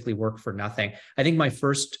to basically work for nothing. I think my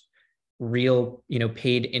first real,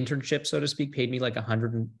 paid internship, so to speak, paid me like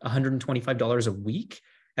 $125 a week.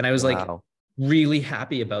 And I was like really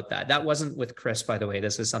happy about that. That wasn't with Chris, by the way.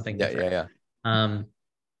 This is something different.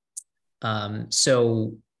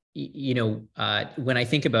 So when I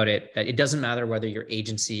think about it, it doesn't matter whether you're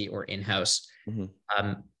agency or in-house.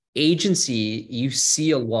 Agency, you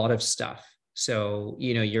see a lot of stuff. So,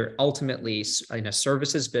 you're ultimately in a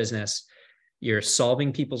services business, you're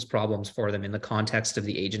solving people's problems for them in the context of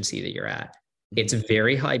the agency that you're at. It's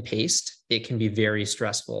very high paced. It can be very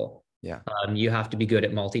stressful. Yeah. You have to be good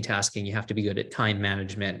at multitasking. You have to be good at time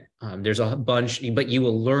management. There's a bunch, but you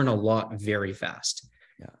will learn a lot very fast.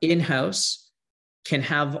 Yeah. In-house can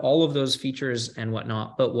have all of those features and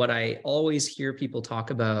whatnot. But what I always hear people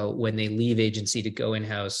talk about when they leave agency to go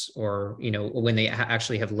in-house, or, when they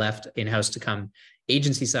actually have left in-house to come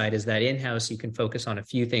agency side, is that in-house, you can focus on a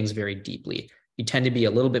few things very deeply. You tend to be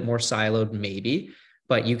a little bit more siloed, maybe,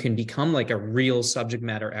 but you can become like a real subject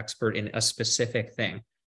matter expert in a specific thing.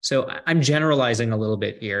 So I'm generalizing a little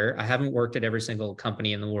bit here. I haven't worked at every single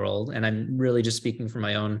company in the world, and I'm really just speaking from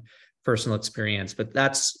my own personal experience, but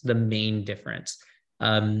that's the main difference.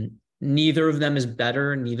 Neither of them is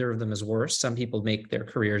better. Neither of them is worse. Some people make their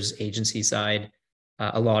careers agency side.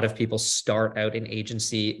 A lot of people start out in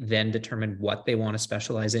agency, then determine what they want to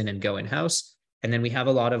specialize in and go in-house. And then we have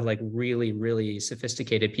a lot of like really, really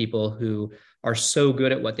sophisticated people who are so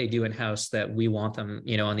good at what they do in-house that we want them,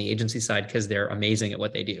 on the agency side because they're amazing at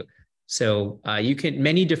what they do. So you can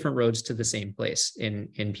many different roads to the same place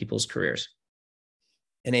in people's careers.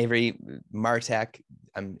 And Avery, MarTech,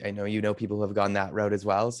 I know people who have gone that route as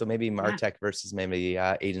well. So maybe MarTech versus maybe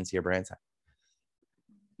agency or brand side.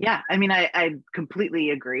 Yeah, I mean, I completely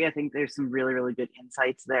agree. I think there's some really, really good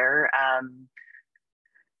insights there.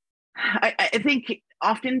 I think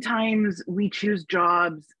oftentimes we choose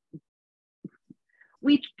jobs.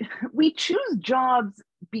 We choose jobs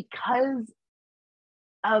because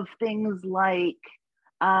of things like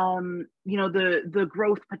the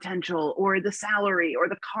growth potential, or the salary, or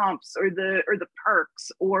the comps, or the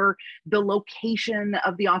perks, or the location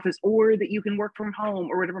of the office, or that you can work from home,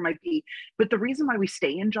 or whatever it might be. But the reason why we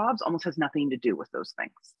stay in jobs almost has nothing to do with those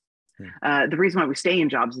things. The reason why we stay in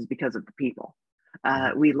jobs is because of the people.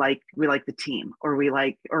 We like the team, or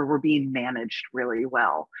we're being managed really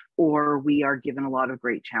well, or we are given a lot of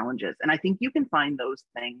great challenges. And I think you can find those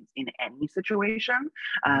things in any situation,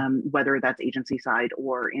 whether that's agency side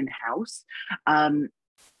or in-house.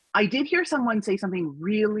 I did hear someone say something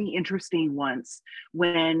really interesting once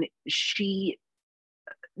when she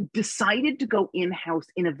decided to go in-house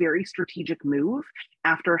in a very strategic move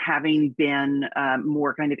after having been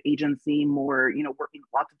more kind of agency, more, working with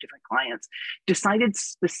lots of different clients, decided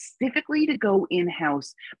specifically to go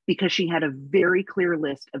in-house because she had a very clear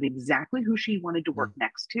list of exactly who she wanted to work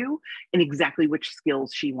next to and exactly which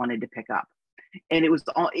skills she wanted to pick up. And it was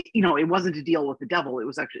all, it wasn't a deal with the devil. It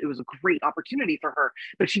was a great opportunity for her,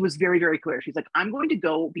 but she was very, very clear. She's like, I'm going to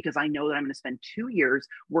go because I know that I'm going to spend 2 years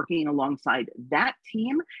working alongside that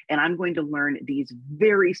team. And I'm going to learn these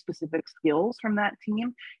very specific skills from that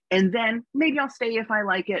team. And then maybe I'll stay if I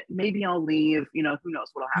like it. Maybe I'll leave, who knows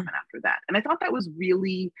what'll happen after that. And I thought that was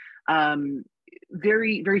really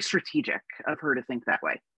very, very strategic of her to think that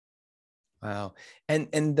way. Wow.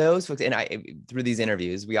 And those folks, and through these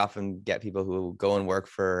interviews, we often get people who go and work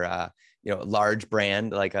for, a large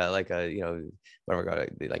brand, like a, whatever,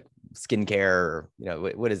 like skincare, or,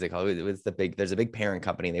 what is it called? It's there's a big parent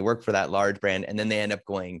company. They work for that large brand, and then they end up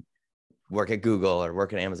going work at Google or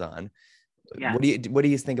work at Amazon. Yeah. What do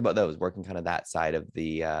you think about those, working kind of that side of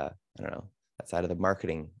the, that side of the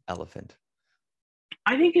marketing elephant?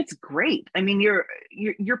 I think it's great. I mean,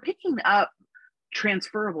 you're picking up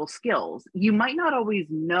transferable skills. You might not always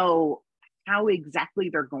know how exactly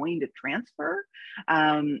they're going to transfer,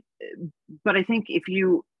 but I think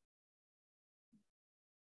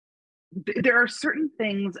there are certain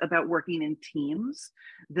things about working in teams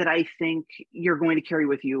that I think you're going to carry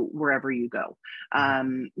with you wherever you go.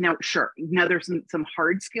 Now there's some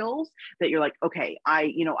hard skills that you're like, okay,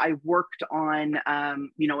 I worked on,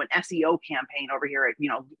 an SEO campaign over here at,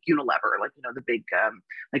 Unilever, the big,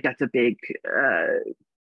 that's a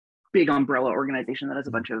big umbrella organization that has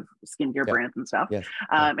a bunch of skincare brands and stuff. Yes.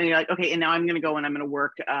 And you're like, okay, and now I'm going to go and I'm going to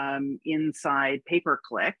work inside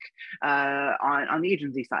pay-per-click on the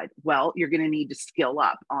agency side. Well, you're going to need to skill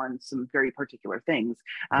up on some very particular things.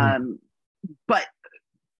 But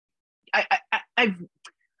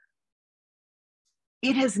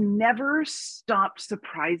it has never stopped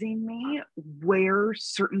surprising me where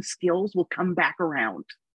certain skills will come back around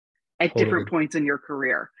at different points in your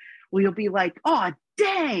career. Well, you'll be like, oh,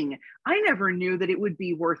 dang, I never knew that it would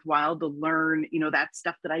be worthwhile to learn, that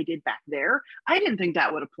stuff that I did back there. I didn't think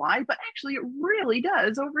that would apply, but actually it really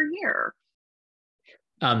does over here.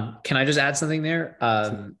 Can I just add something there?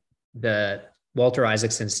 Walter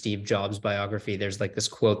Isaacson's Steve Jobs biography, there's like this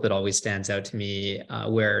quote that always stands out to me,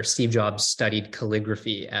 where Steve Jobs studied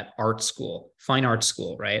calligraphy at art school, fine art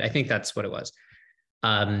school, right? I think that's what it was.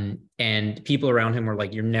 And people around him were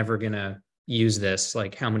like, you're never going to use this.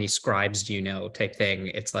 Like, how many scribes do you know, type thing.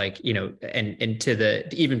 It's like, you know, and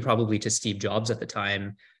even probably to Steve Jobs at the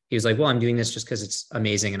time, he was like, well, I'm doing this just because it's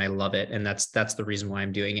amazing and I love it. And that's the reason why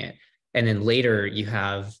I'm doing it. And then later you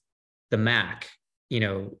have the Mac, you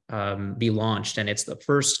know, be launched, and it's the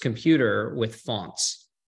first computer with fonts.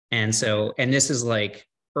 And so, and this is like,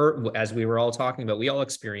 as we were all talking about, we all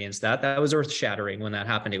experienced that. That was earth shattering when that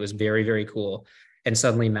happened. It was very, very cool. And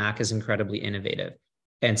suddenly Mac is incredibly innovative.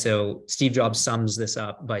 And so Steve Jobs sums this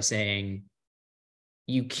up by saying,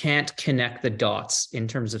 you can't connect the dots in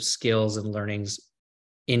terms of skills and learnings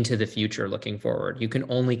into the future looking forward. You can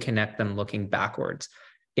only connect them looking backwards.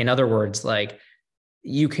 In other words, like,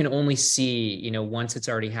 you can only see, you know, once it's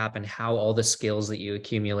already happened, how all the skills that you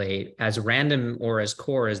accumulate, as random or as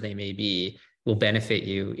core as they may be, will benefit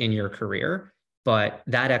you in your career. But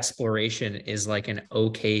that exploration is like an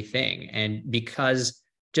okay thing. And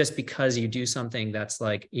just because you do something that's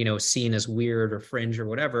like, you know, seen as weird or fringe or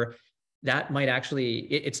whatever, that might actually,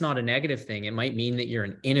 it's not a negative thing. It might mean that you're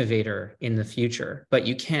an innovator in the future, but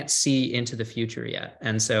you can't see into the future yet.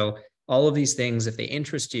 And so all of these things, if they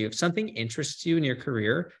interest you, if something interests you in your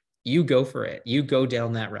career, you go for it. You go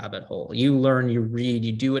down that rabbit hole. You learn, you read,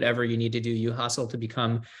 you do whatever you need to do. You hustle to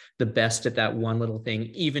become the best at that one little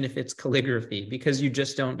thing, even if it's calligraphy, because you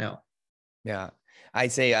just don't know. Yeah. I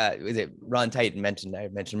say, was it Ron Titan I mentioned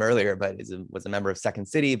him earlier, but was a member of Second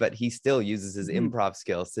City, but he still uses his improv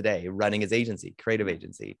skills today, running his agency, creative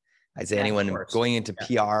agency. I say anyone going into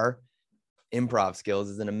PR, improv skills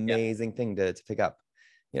is an amazing thing to pick up.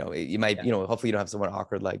 You know, you might, you know, hopefully you don't have someone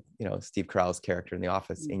awkward like, you know, Steve Carell's character in The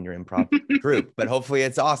Office in your improv group, but hopefully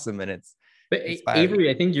it's awesome and it's. But Avery,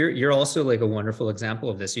 I think you're also like a wonderful example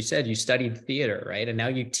of this. You said you studied theater, right? And now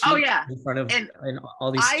you teach in front of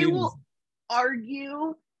all these students. I will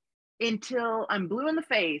argue until I'm blue in the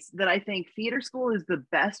face that I think theater school is the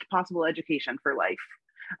best possible education for life.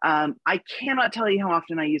 I cannot tell you how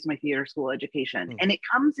often I use my theater school education, and it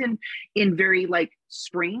comes in very like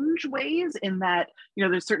strange ways, in that, you know,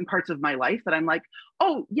 there's certain parts of my life that I'm like,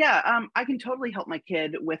 oh yeah, I can totally help my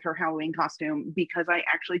kid with her Halloween costume because I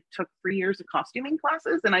actually took 3 years of costuming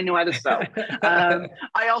classes and I know how to sew.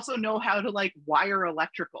 I also know how to like wire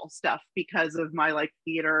electrical stuff because of my like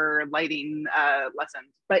theater lighting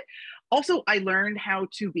lessons. But also I learned how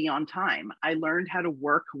to be on time. I learned how to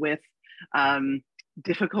work with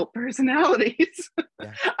difficult personalities.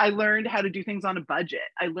 I learned how to do things on a budget.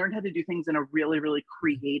 I learned how to do things in a really, really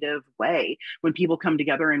creative way when people come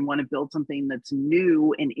together and want to build something that's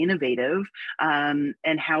new and innovative,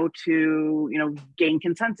 and how to, you know, gain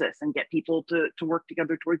consensus and get people to work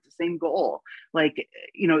together towards the same goal. Like,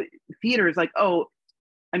 you know, theater is like, oh,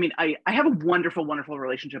 I mean, I have a wonderful, wonderful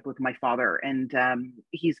relationship with my father, and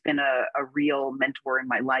he's been a real mentor in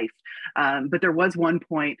my life. But there was one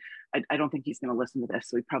point, I don't think he's going to listen to this,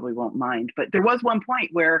 so he probably won't mind. But there was one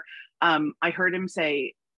point where I heard him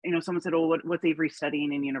say, you know, someone said, oh, what's Avery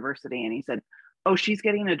studying in university? And he said, oh, she's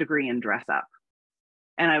getting a degree in dress up.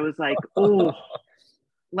 And I was like, oh,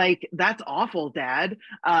 like, that's awful, Dad.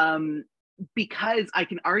 Because I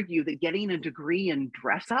can argue that getting a degree in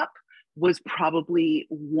dress up was probably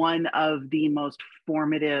one of the most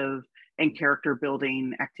formative and character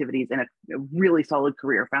building activities and a really solid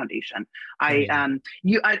career foundation. I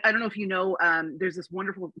don't know if you know, there's this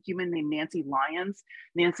wonderful human named Nancy Lyons.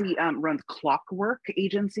 Nancy runs Clockwork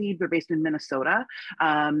Agency. They're based in Minnesota.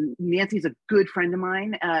 Nancy's a good friend of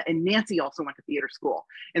mine, and Nancy also went to theater school.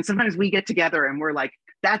 And sometimes we get together and we're like,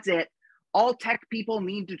 that's it. All tech people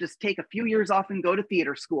need to just take a few years off and go to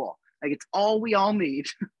theater school. Like, it's all we all need.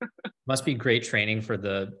 Must be great training for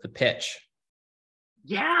the pitch.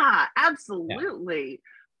 Yeah, absolutely.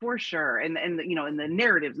 For sure. And you know, and the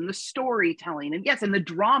narratives and the storytelling, and yes, and the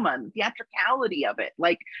drama and theatricality of it.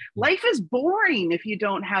 Like, life is boring if you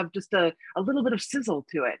don't have just a little bit of sizzle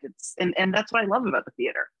to it. And that's what I love about the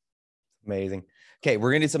theater. Amazing. Okay,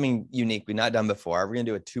 we're gonna do something unique we've not done before. We're gonna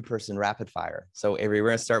do a 2-person rapid fire. So Avery, we're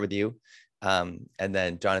gonna start with you. And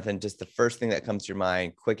then Jonathan, just the first thing that comes to your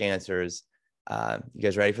mind, quick answers. You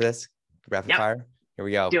guys ready for this? Rapid fire? Here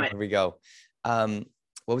we go. Here we go.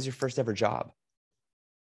 What was your first ever job?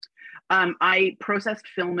 I processed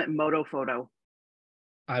film at Moto Photo.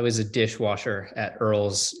 I was a dishwasher at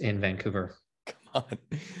Earl's in Vancouver. Come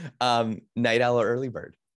on. Night owl or early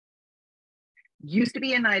bird? Used to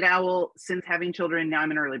be a night owl. Since having children, now I'm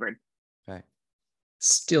an early bird. Okay.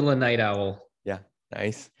 Still a night owl. Yeah,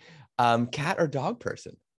 nice. Cat or dog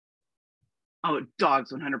person? Oh,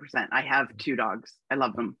 dogs, 100%. I have 2 dogs. I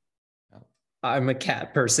love them. I'm a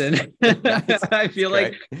cat person. Nice. I feel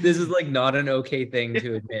Great. like this is like not an okay thing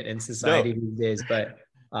to admit in society these days, but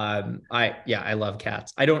I love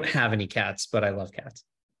cats. I don't have any cats, but I love cats.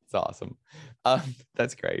 It's awesome.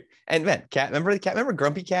 That's great. And man, remember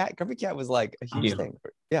Grumpy Cat? Grumpy Cat was like a huge thing.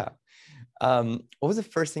 Yeah. What was the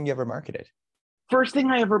first thing you ever marketed? First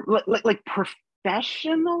thing I ever, like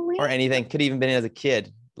professionally? Or anything, could even been as a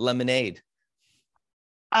kid. Lemonade.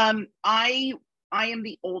 I am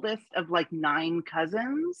the oldest of like 9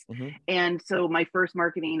 cousins. Mm-hmm. And so my first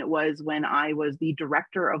marketing was when I was the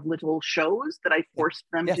director of little shows that I forced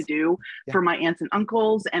them to do for my aunts and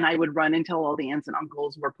uncles. And I would run until all the aunts and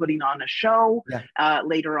uncles were putting on a show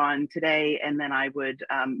later on today. And then I would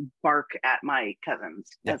bark at my cousins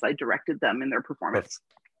as I directed them in their performance.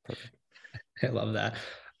 Perfect. I love that.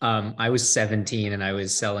 I was 17 and I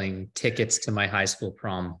was selling tickets to my high school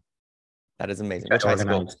prom. That is amazing. Which high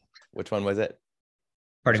school? Which one was it?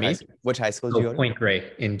 Pardon me? Which high school did you go to? Point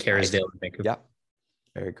Grey in Kerrisdale, Vancouver. Yeah.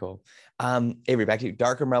 Very cool. Avery, back to you.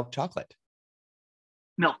 Dark or milk chocolate?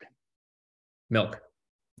 Milk.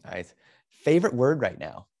 Nice. Favorite word right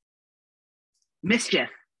now? Mischief.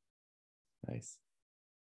 Nice.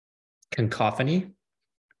 Cacophony.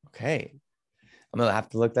 Okay. I'm going to have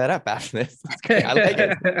to look that up after this. That's great. I like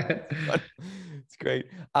it. It's great.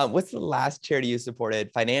 What's the last charity you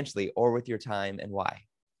supported financially or with your time, and why?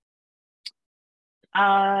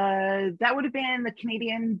 That would have been the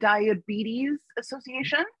Canadian Diabetes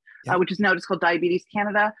Association, which is now just called Diabetes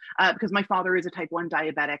Canada, because my father is a type 1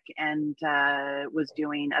 diabetic and was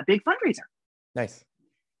doing a big fundraiser. Nice.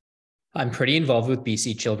 I'm pretty involved with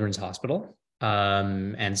BC Children's Hospital.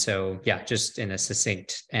 And so, just in a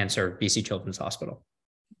succinct answer, BC Children's Hospital.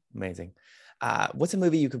 Amazing. What's a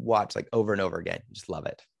movie you could watch like over and over again? Just love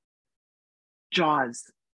it. Jaws.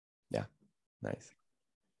 Yeah. Nice.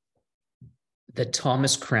 The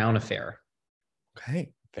Thomas Crown Affair.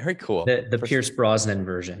 Okay. Very cool. The Pierce Brosnan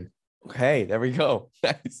version. Okay. There we go.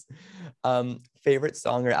 Nice. Favorite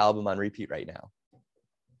song or album on repeat right now?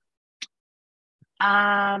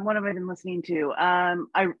 What have I been listening to?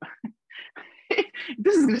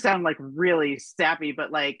 This is going to sound like really sappy, but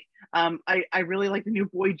like, I really like the new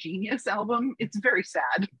Boy Genius album. It's very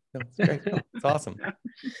sad. No, it's great. It's awesome.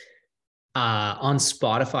 On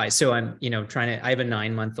Spotify. So I'm, I have a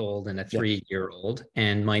 9-month-old and a 3-year-old,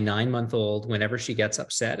 and my 9-month-old, whenever she gets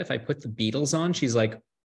upset, if I put the Beatles on, she's like,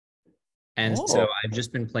 so I've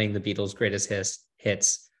just been playing the Beatles' greatest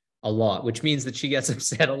hits a lot, which means that she gets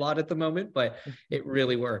upset a lot at the moment, but it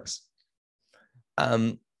really works.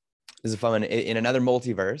 This is a fun one. In another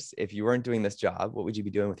multiverse, if you weren't doing this job, what would you be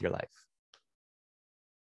doing with your life?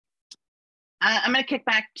 I'm going to kick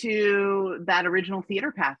back to that original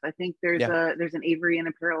theater path. I think there's an Avery in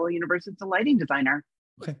Imperial Universe. It's a lighting designer.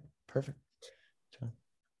 Okay, perfect.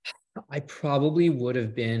 I probably would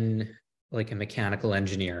have been like a mechanical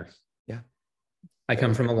engineer. Yeah. I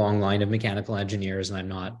come from a long line of mechanical engineers, and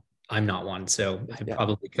I'm not one. So I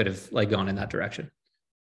probably could have like gone in that direction.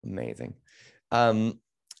 Amazing.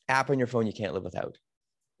 App on your phone you can't live without?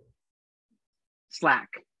 Slack.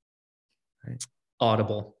 Right.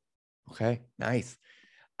 Audible. Okay, nice.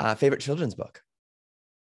 Favorite children's book?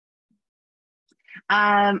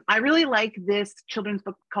 I really like this children's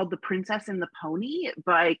book called The Princess and the Pony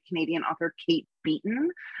by Canadian author Kate Beaton.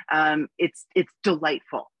 It's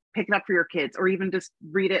delightful. Pick it up for your kids, or even just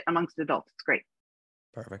read it amongst adults. It's great.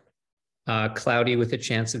 Perfect. Cloudy with a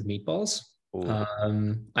Chance of Meatballs.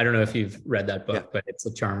 I don't know if you've read that book, but it's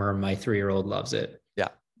a charmer. My 3-year-old loves it. Yeah,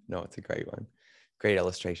 no, it's a great one. Great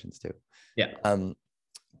illustrations too. Yeah.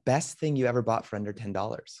 Best thing you ever bought for under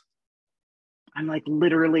 $10? I'm like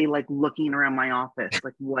literally like looking around my office,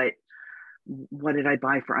 like what did I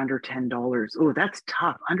buy for under $10? Oh, that's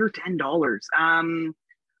tough. Under $10.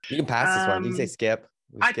 You can pass this one. You can say skip.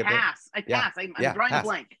 I pass. I'm drawing a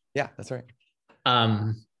blank. Yeah, that's right.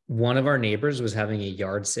 One of our neighbors was having a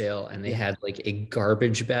yard sale, and they had like a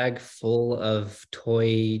garbage bag full of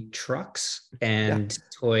toy trucks and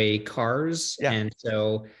toy cars. Yeah. And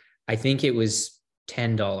so I think it was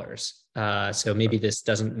 $10. So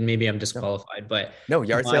maybe I'm disqualified, but no,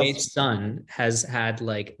 yard my sales. son has had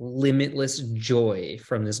like limitless joy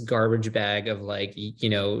from this garbage bag of like,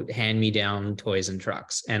 hand-me-down toys and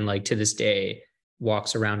trucks. And like to this day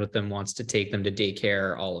walks around with them, wants to take them to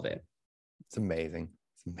daycare, all of it. It's amazing.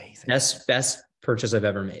 Amazing. Best purchase I've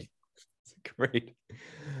ever made. Great.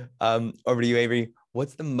 Over to you, Avery.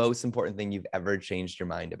 What's the most important thing you've ever changed your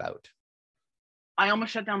mind about? I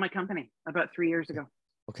almost shut down my company about 3 years ago.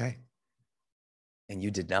 Okay. And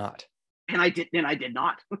you did not. And I did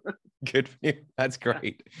not. Good for you. That's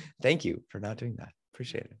great. Thank you for not doing that.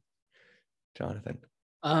 Appreciate it. Jonathan.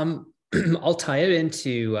 I'll tie it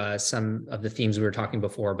into some of the themes we were talking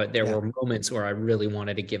before, but there were moments where I really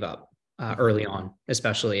wanted to give up early on,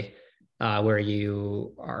 especially where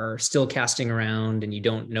you are still casting around and you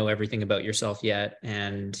don't know everything about yourself yet,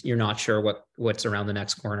 and you're not sure what's around the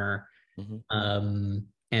next corner.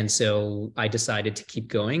 And so I decided to keep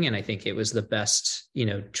going, and I think it was the best,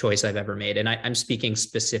 choice I've ever made. And I'm speaking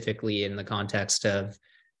specifically in the context of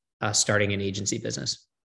starting an agency business.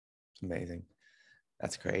 Amazing.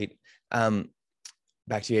 That's great.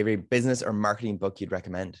 Back to you, Avery. Business or marketing book you'd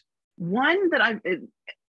recommend? One that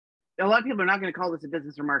a lot of people are not going to call this a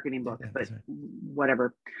business or marketing book, but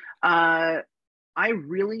whatever. I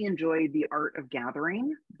really enjoyed The Art of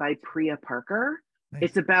Gathering by Priya Parker.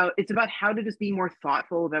 Nice. It's about how to just be more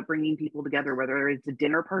thoughtful about bringing people together, whether it's a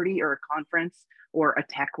dinner party or a conference or a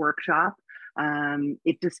tech workshop.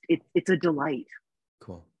 It's a delight.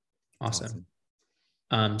 Cool. Awesome.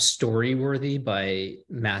 Storyworthy by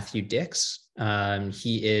Matthew Dix.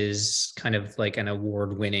 He is kind of like an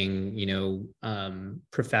award-winning,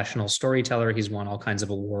 professional storyteller. He's won all kinds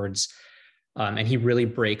of awards. And he really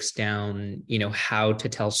breaks down, how to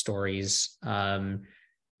tell stories in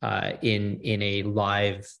a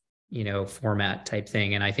live, format type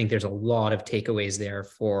thing. And I think there's a lot of takeaways there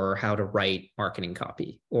for how to write marketing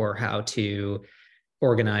copy or how to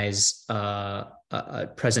organize a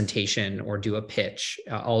presentation or do a pitch.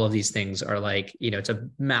 All of these things are like, it's a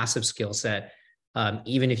massive skill set.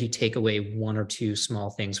 Even if you take away one or two small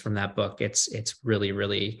things from that book, it's really,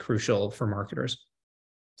 really crucial for marketers.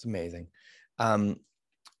 It's amazing.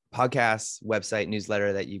 Podcasts, website,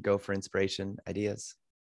 newsletter that you go for inspiration, ideas.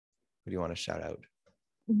 What do you want to shout out?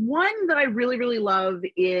 One that I really, really love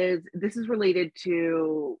is, this is related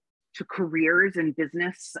to careers and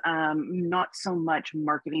business, not so much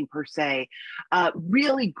marketing per se.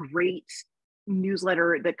 Really great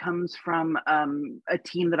newsletter that comes from a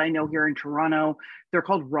team that I know here in Toronto. They're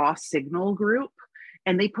called Raw Signal Group,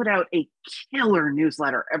 and they put out a killer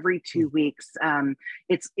newsletter every 2 weeks.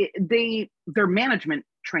 They're management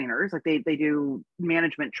trainers, like they do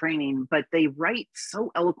management training, but they write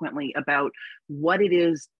so eloquently about what it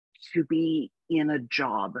is to be in a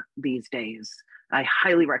job these days. I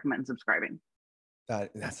highly recommend subscribing.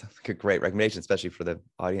 That's a great recommendation, especially for the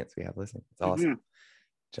audience we have listening. It's awesome.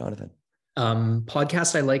 Jonathan.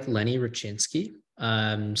 Podcast, I like Lenny Rachitsky.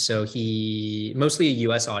 So he mostly a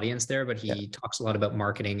US audience there, but he talks a lot about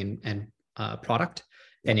marketing and product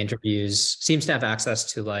and interviews, seems to have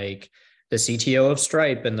access to like the CTO of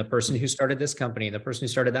Stripe and the person who started this company, the person who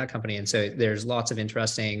started that company. And so there's lots of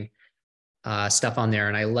interesting stuff on there.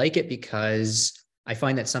 And I like it because I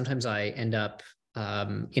find that sometimes I end up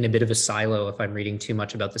in a bit of a silo if I'm reading too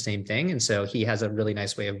much about the same thing. And so he has a really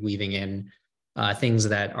nice way of weaving in things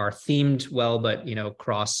that are themed well, but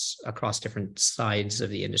across different sides of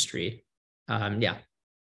the industry.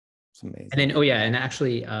 It's amazing. And then and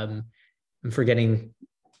actually I'm forgetting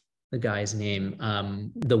the guy's name,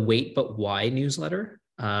 the Wait But Why newsletter.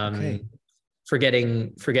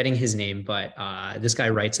 Forgetting his name, but this guy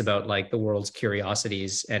writes about like the world's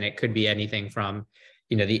curiosities, and it could be anything from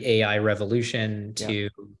the AI revolution to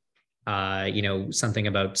something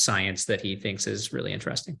about science that he thinks is really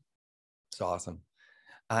interesting. It's awesome.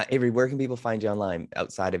 Avery, where can people find you online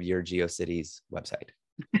outside of your GeoCities website?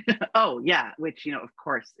 Oh yeah, which of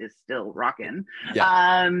course is still rocking.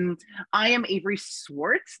 I am Avery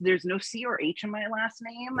Swartz. There's no C or H in my last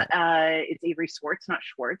name. It's Avery Swartz, not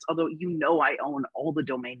Schwartz, although I own all the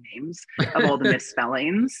domain names of all the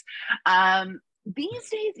misspellings. These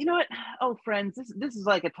days, you know what? Oh, friends, this is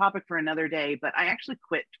like a topic for another day, but I actually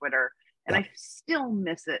quit Twitter. And I still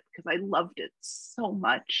miss it because I loved it so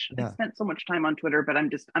much. I spent so much time on Twitter, but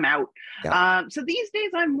I'm out. So these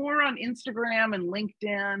days I'm more on Instagram and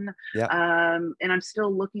LinkedIn. And I'm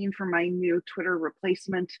still looking for my new Twitter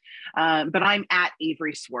replacement. But I'm at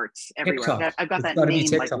Avery Swartz everywhere. I've got that name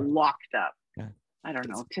like locked up. I don't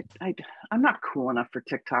know. I'm not cool enough for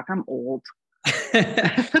TikTok. I'm old.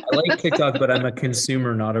 I like TikTok, but I'm a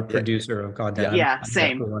consumer, not a producer of content. I'm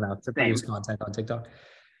same. Cool enough to produce content on TikTok.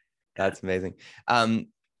 That's amazing.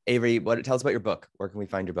 Avery, tell us about your book. Where can we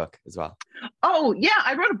find your book as well? Oh yeah,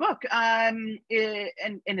 I wrote a book, and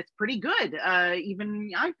it's pretty good.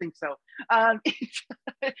 Even I think so.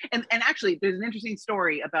 And actually, there's an interesting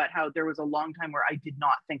story about how there was a long time where I did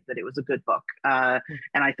not think that it was a good book, and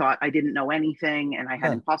I thought I didn't know anything, and I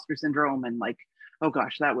had imposter syndrome, and like, oh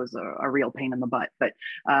gosh, that was a real pain in the butt. But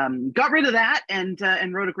got rid of that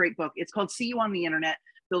and wrote a great book. It's called See You on the Internet.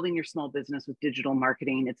 Building Your Small Business with Digital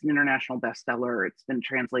Marketing. It's an international bestseller. It's been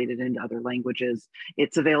translated into other languages.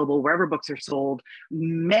 It's available wherever books are sold.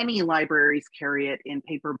 Many libraries carry it in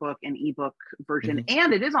paper book and ebook version,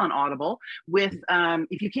 and it is on Audible with,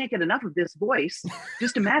 if you can't get enough of this voice,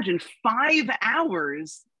 just imagine 5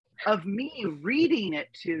 hours of me reading it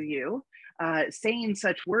to you. Saying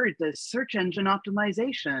such words as search engine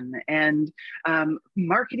optimization and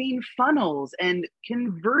marketing funnels and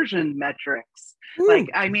conversion metrics. Like,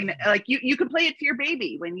 I mean, like you could play it to your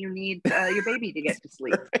baby when you need your baby to get to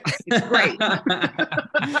sleep. It's great.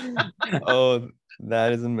 Oh,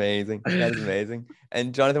 that is amazing. That is amazing.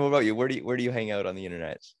 And Jonathan, what about you? Where do you hang out on the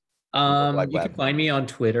internet? You can find me on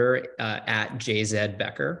Twitter at JZ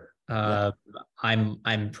Becker.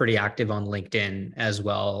 I'm pretty active on LinkedIn as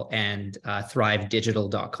well, and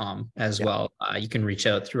thrive-digital.com as well. You can reach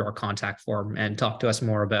out through our contact form and talk to us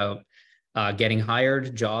more about getting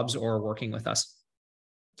hired, jobs, or working with us.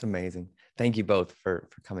 It's amazing. Thank you both for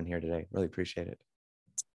coming here today. Really appreciate it.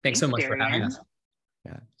 Thanks so much for having us.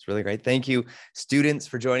 Yeah, it's really great. Thank you, students,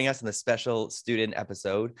 for joining us in the special student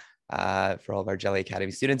episode for all of our Jelly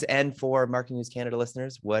Academy students and for Marketing News Canada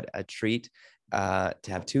listeners. What a treat to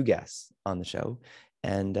have 2 guests on the show.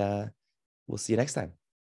 And we'll see you next time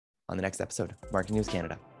on the next episode of Marketing News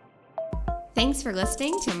Canada. Thanks for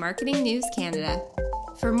listening to Marketing News Canada.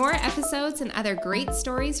 For more episodes and other great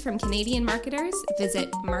stories from Canadian marketers,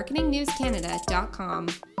 visit marketingnewscanada.com.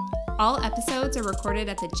 All episodes are recorded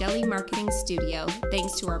at the Jelly Marketing Studio,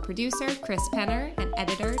 thanks to our producer, Chris Penner, and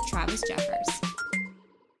editor, Travis Jeffers.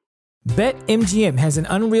 BetMGM has an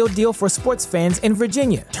unreal deal for sports fans in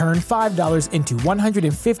Virginia. Turn $5 into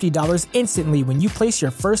 $150 instantly when you place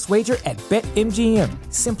your first wager at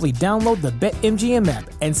BetMGM. Simply download the BetMGM app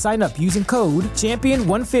and sign up using code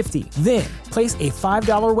Champion150. Then, place a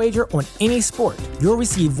 $5 wager on any sport. You'll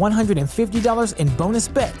receive $150 in bonus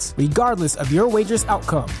bets, regardless of your wager's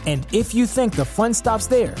outcome. And if you think the fun stops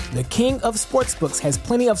there, the King of Sportsbooks has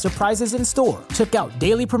plenty of surprises in store. Check out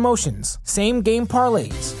daily promotions, same-game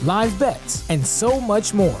parlays, live bets, and so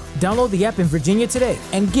much more. Download the app in Virginia today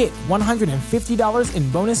and get $150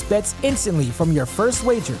 in bonus bets instantly from your first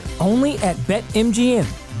wager. Only at BetMGM.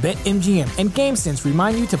 BetMGM and GameSense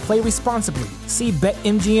remind you to play responsibly. See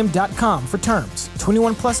BetMGM.com for terms.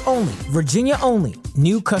 21 plus only. Virginia only.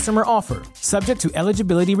 New customer offer. Subject to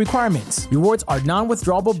eligibility requirements. Rewards are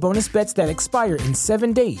non-withdrawable bonus bets that expire in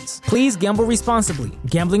 7 days. Please gamble responsibly.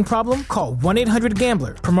 Gambling problem? Call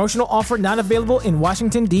 1-800-GAMBLER. Promotional offer not available in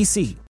Washington, D.C.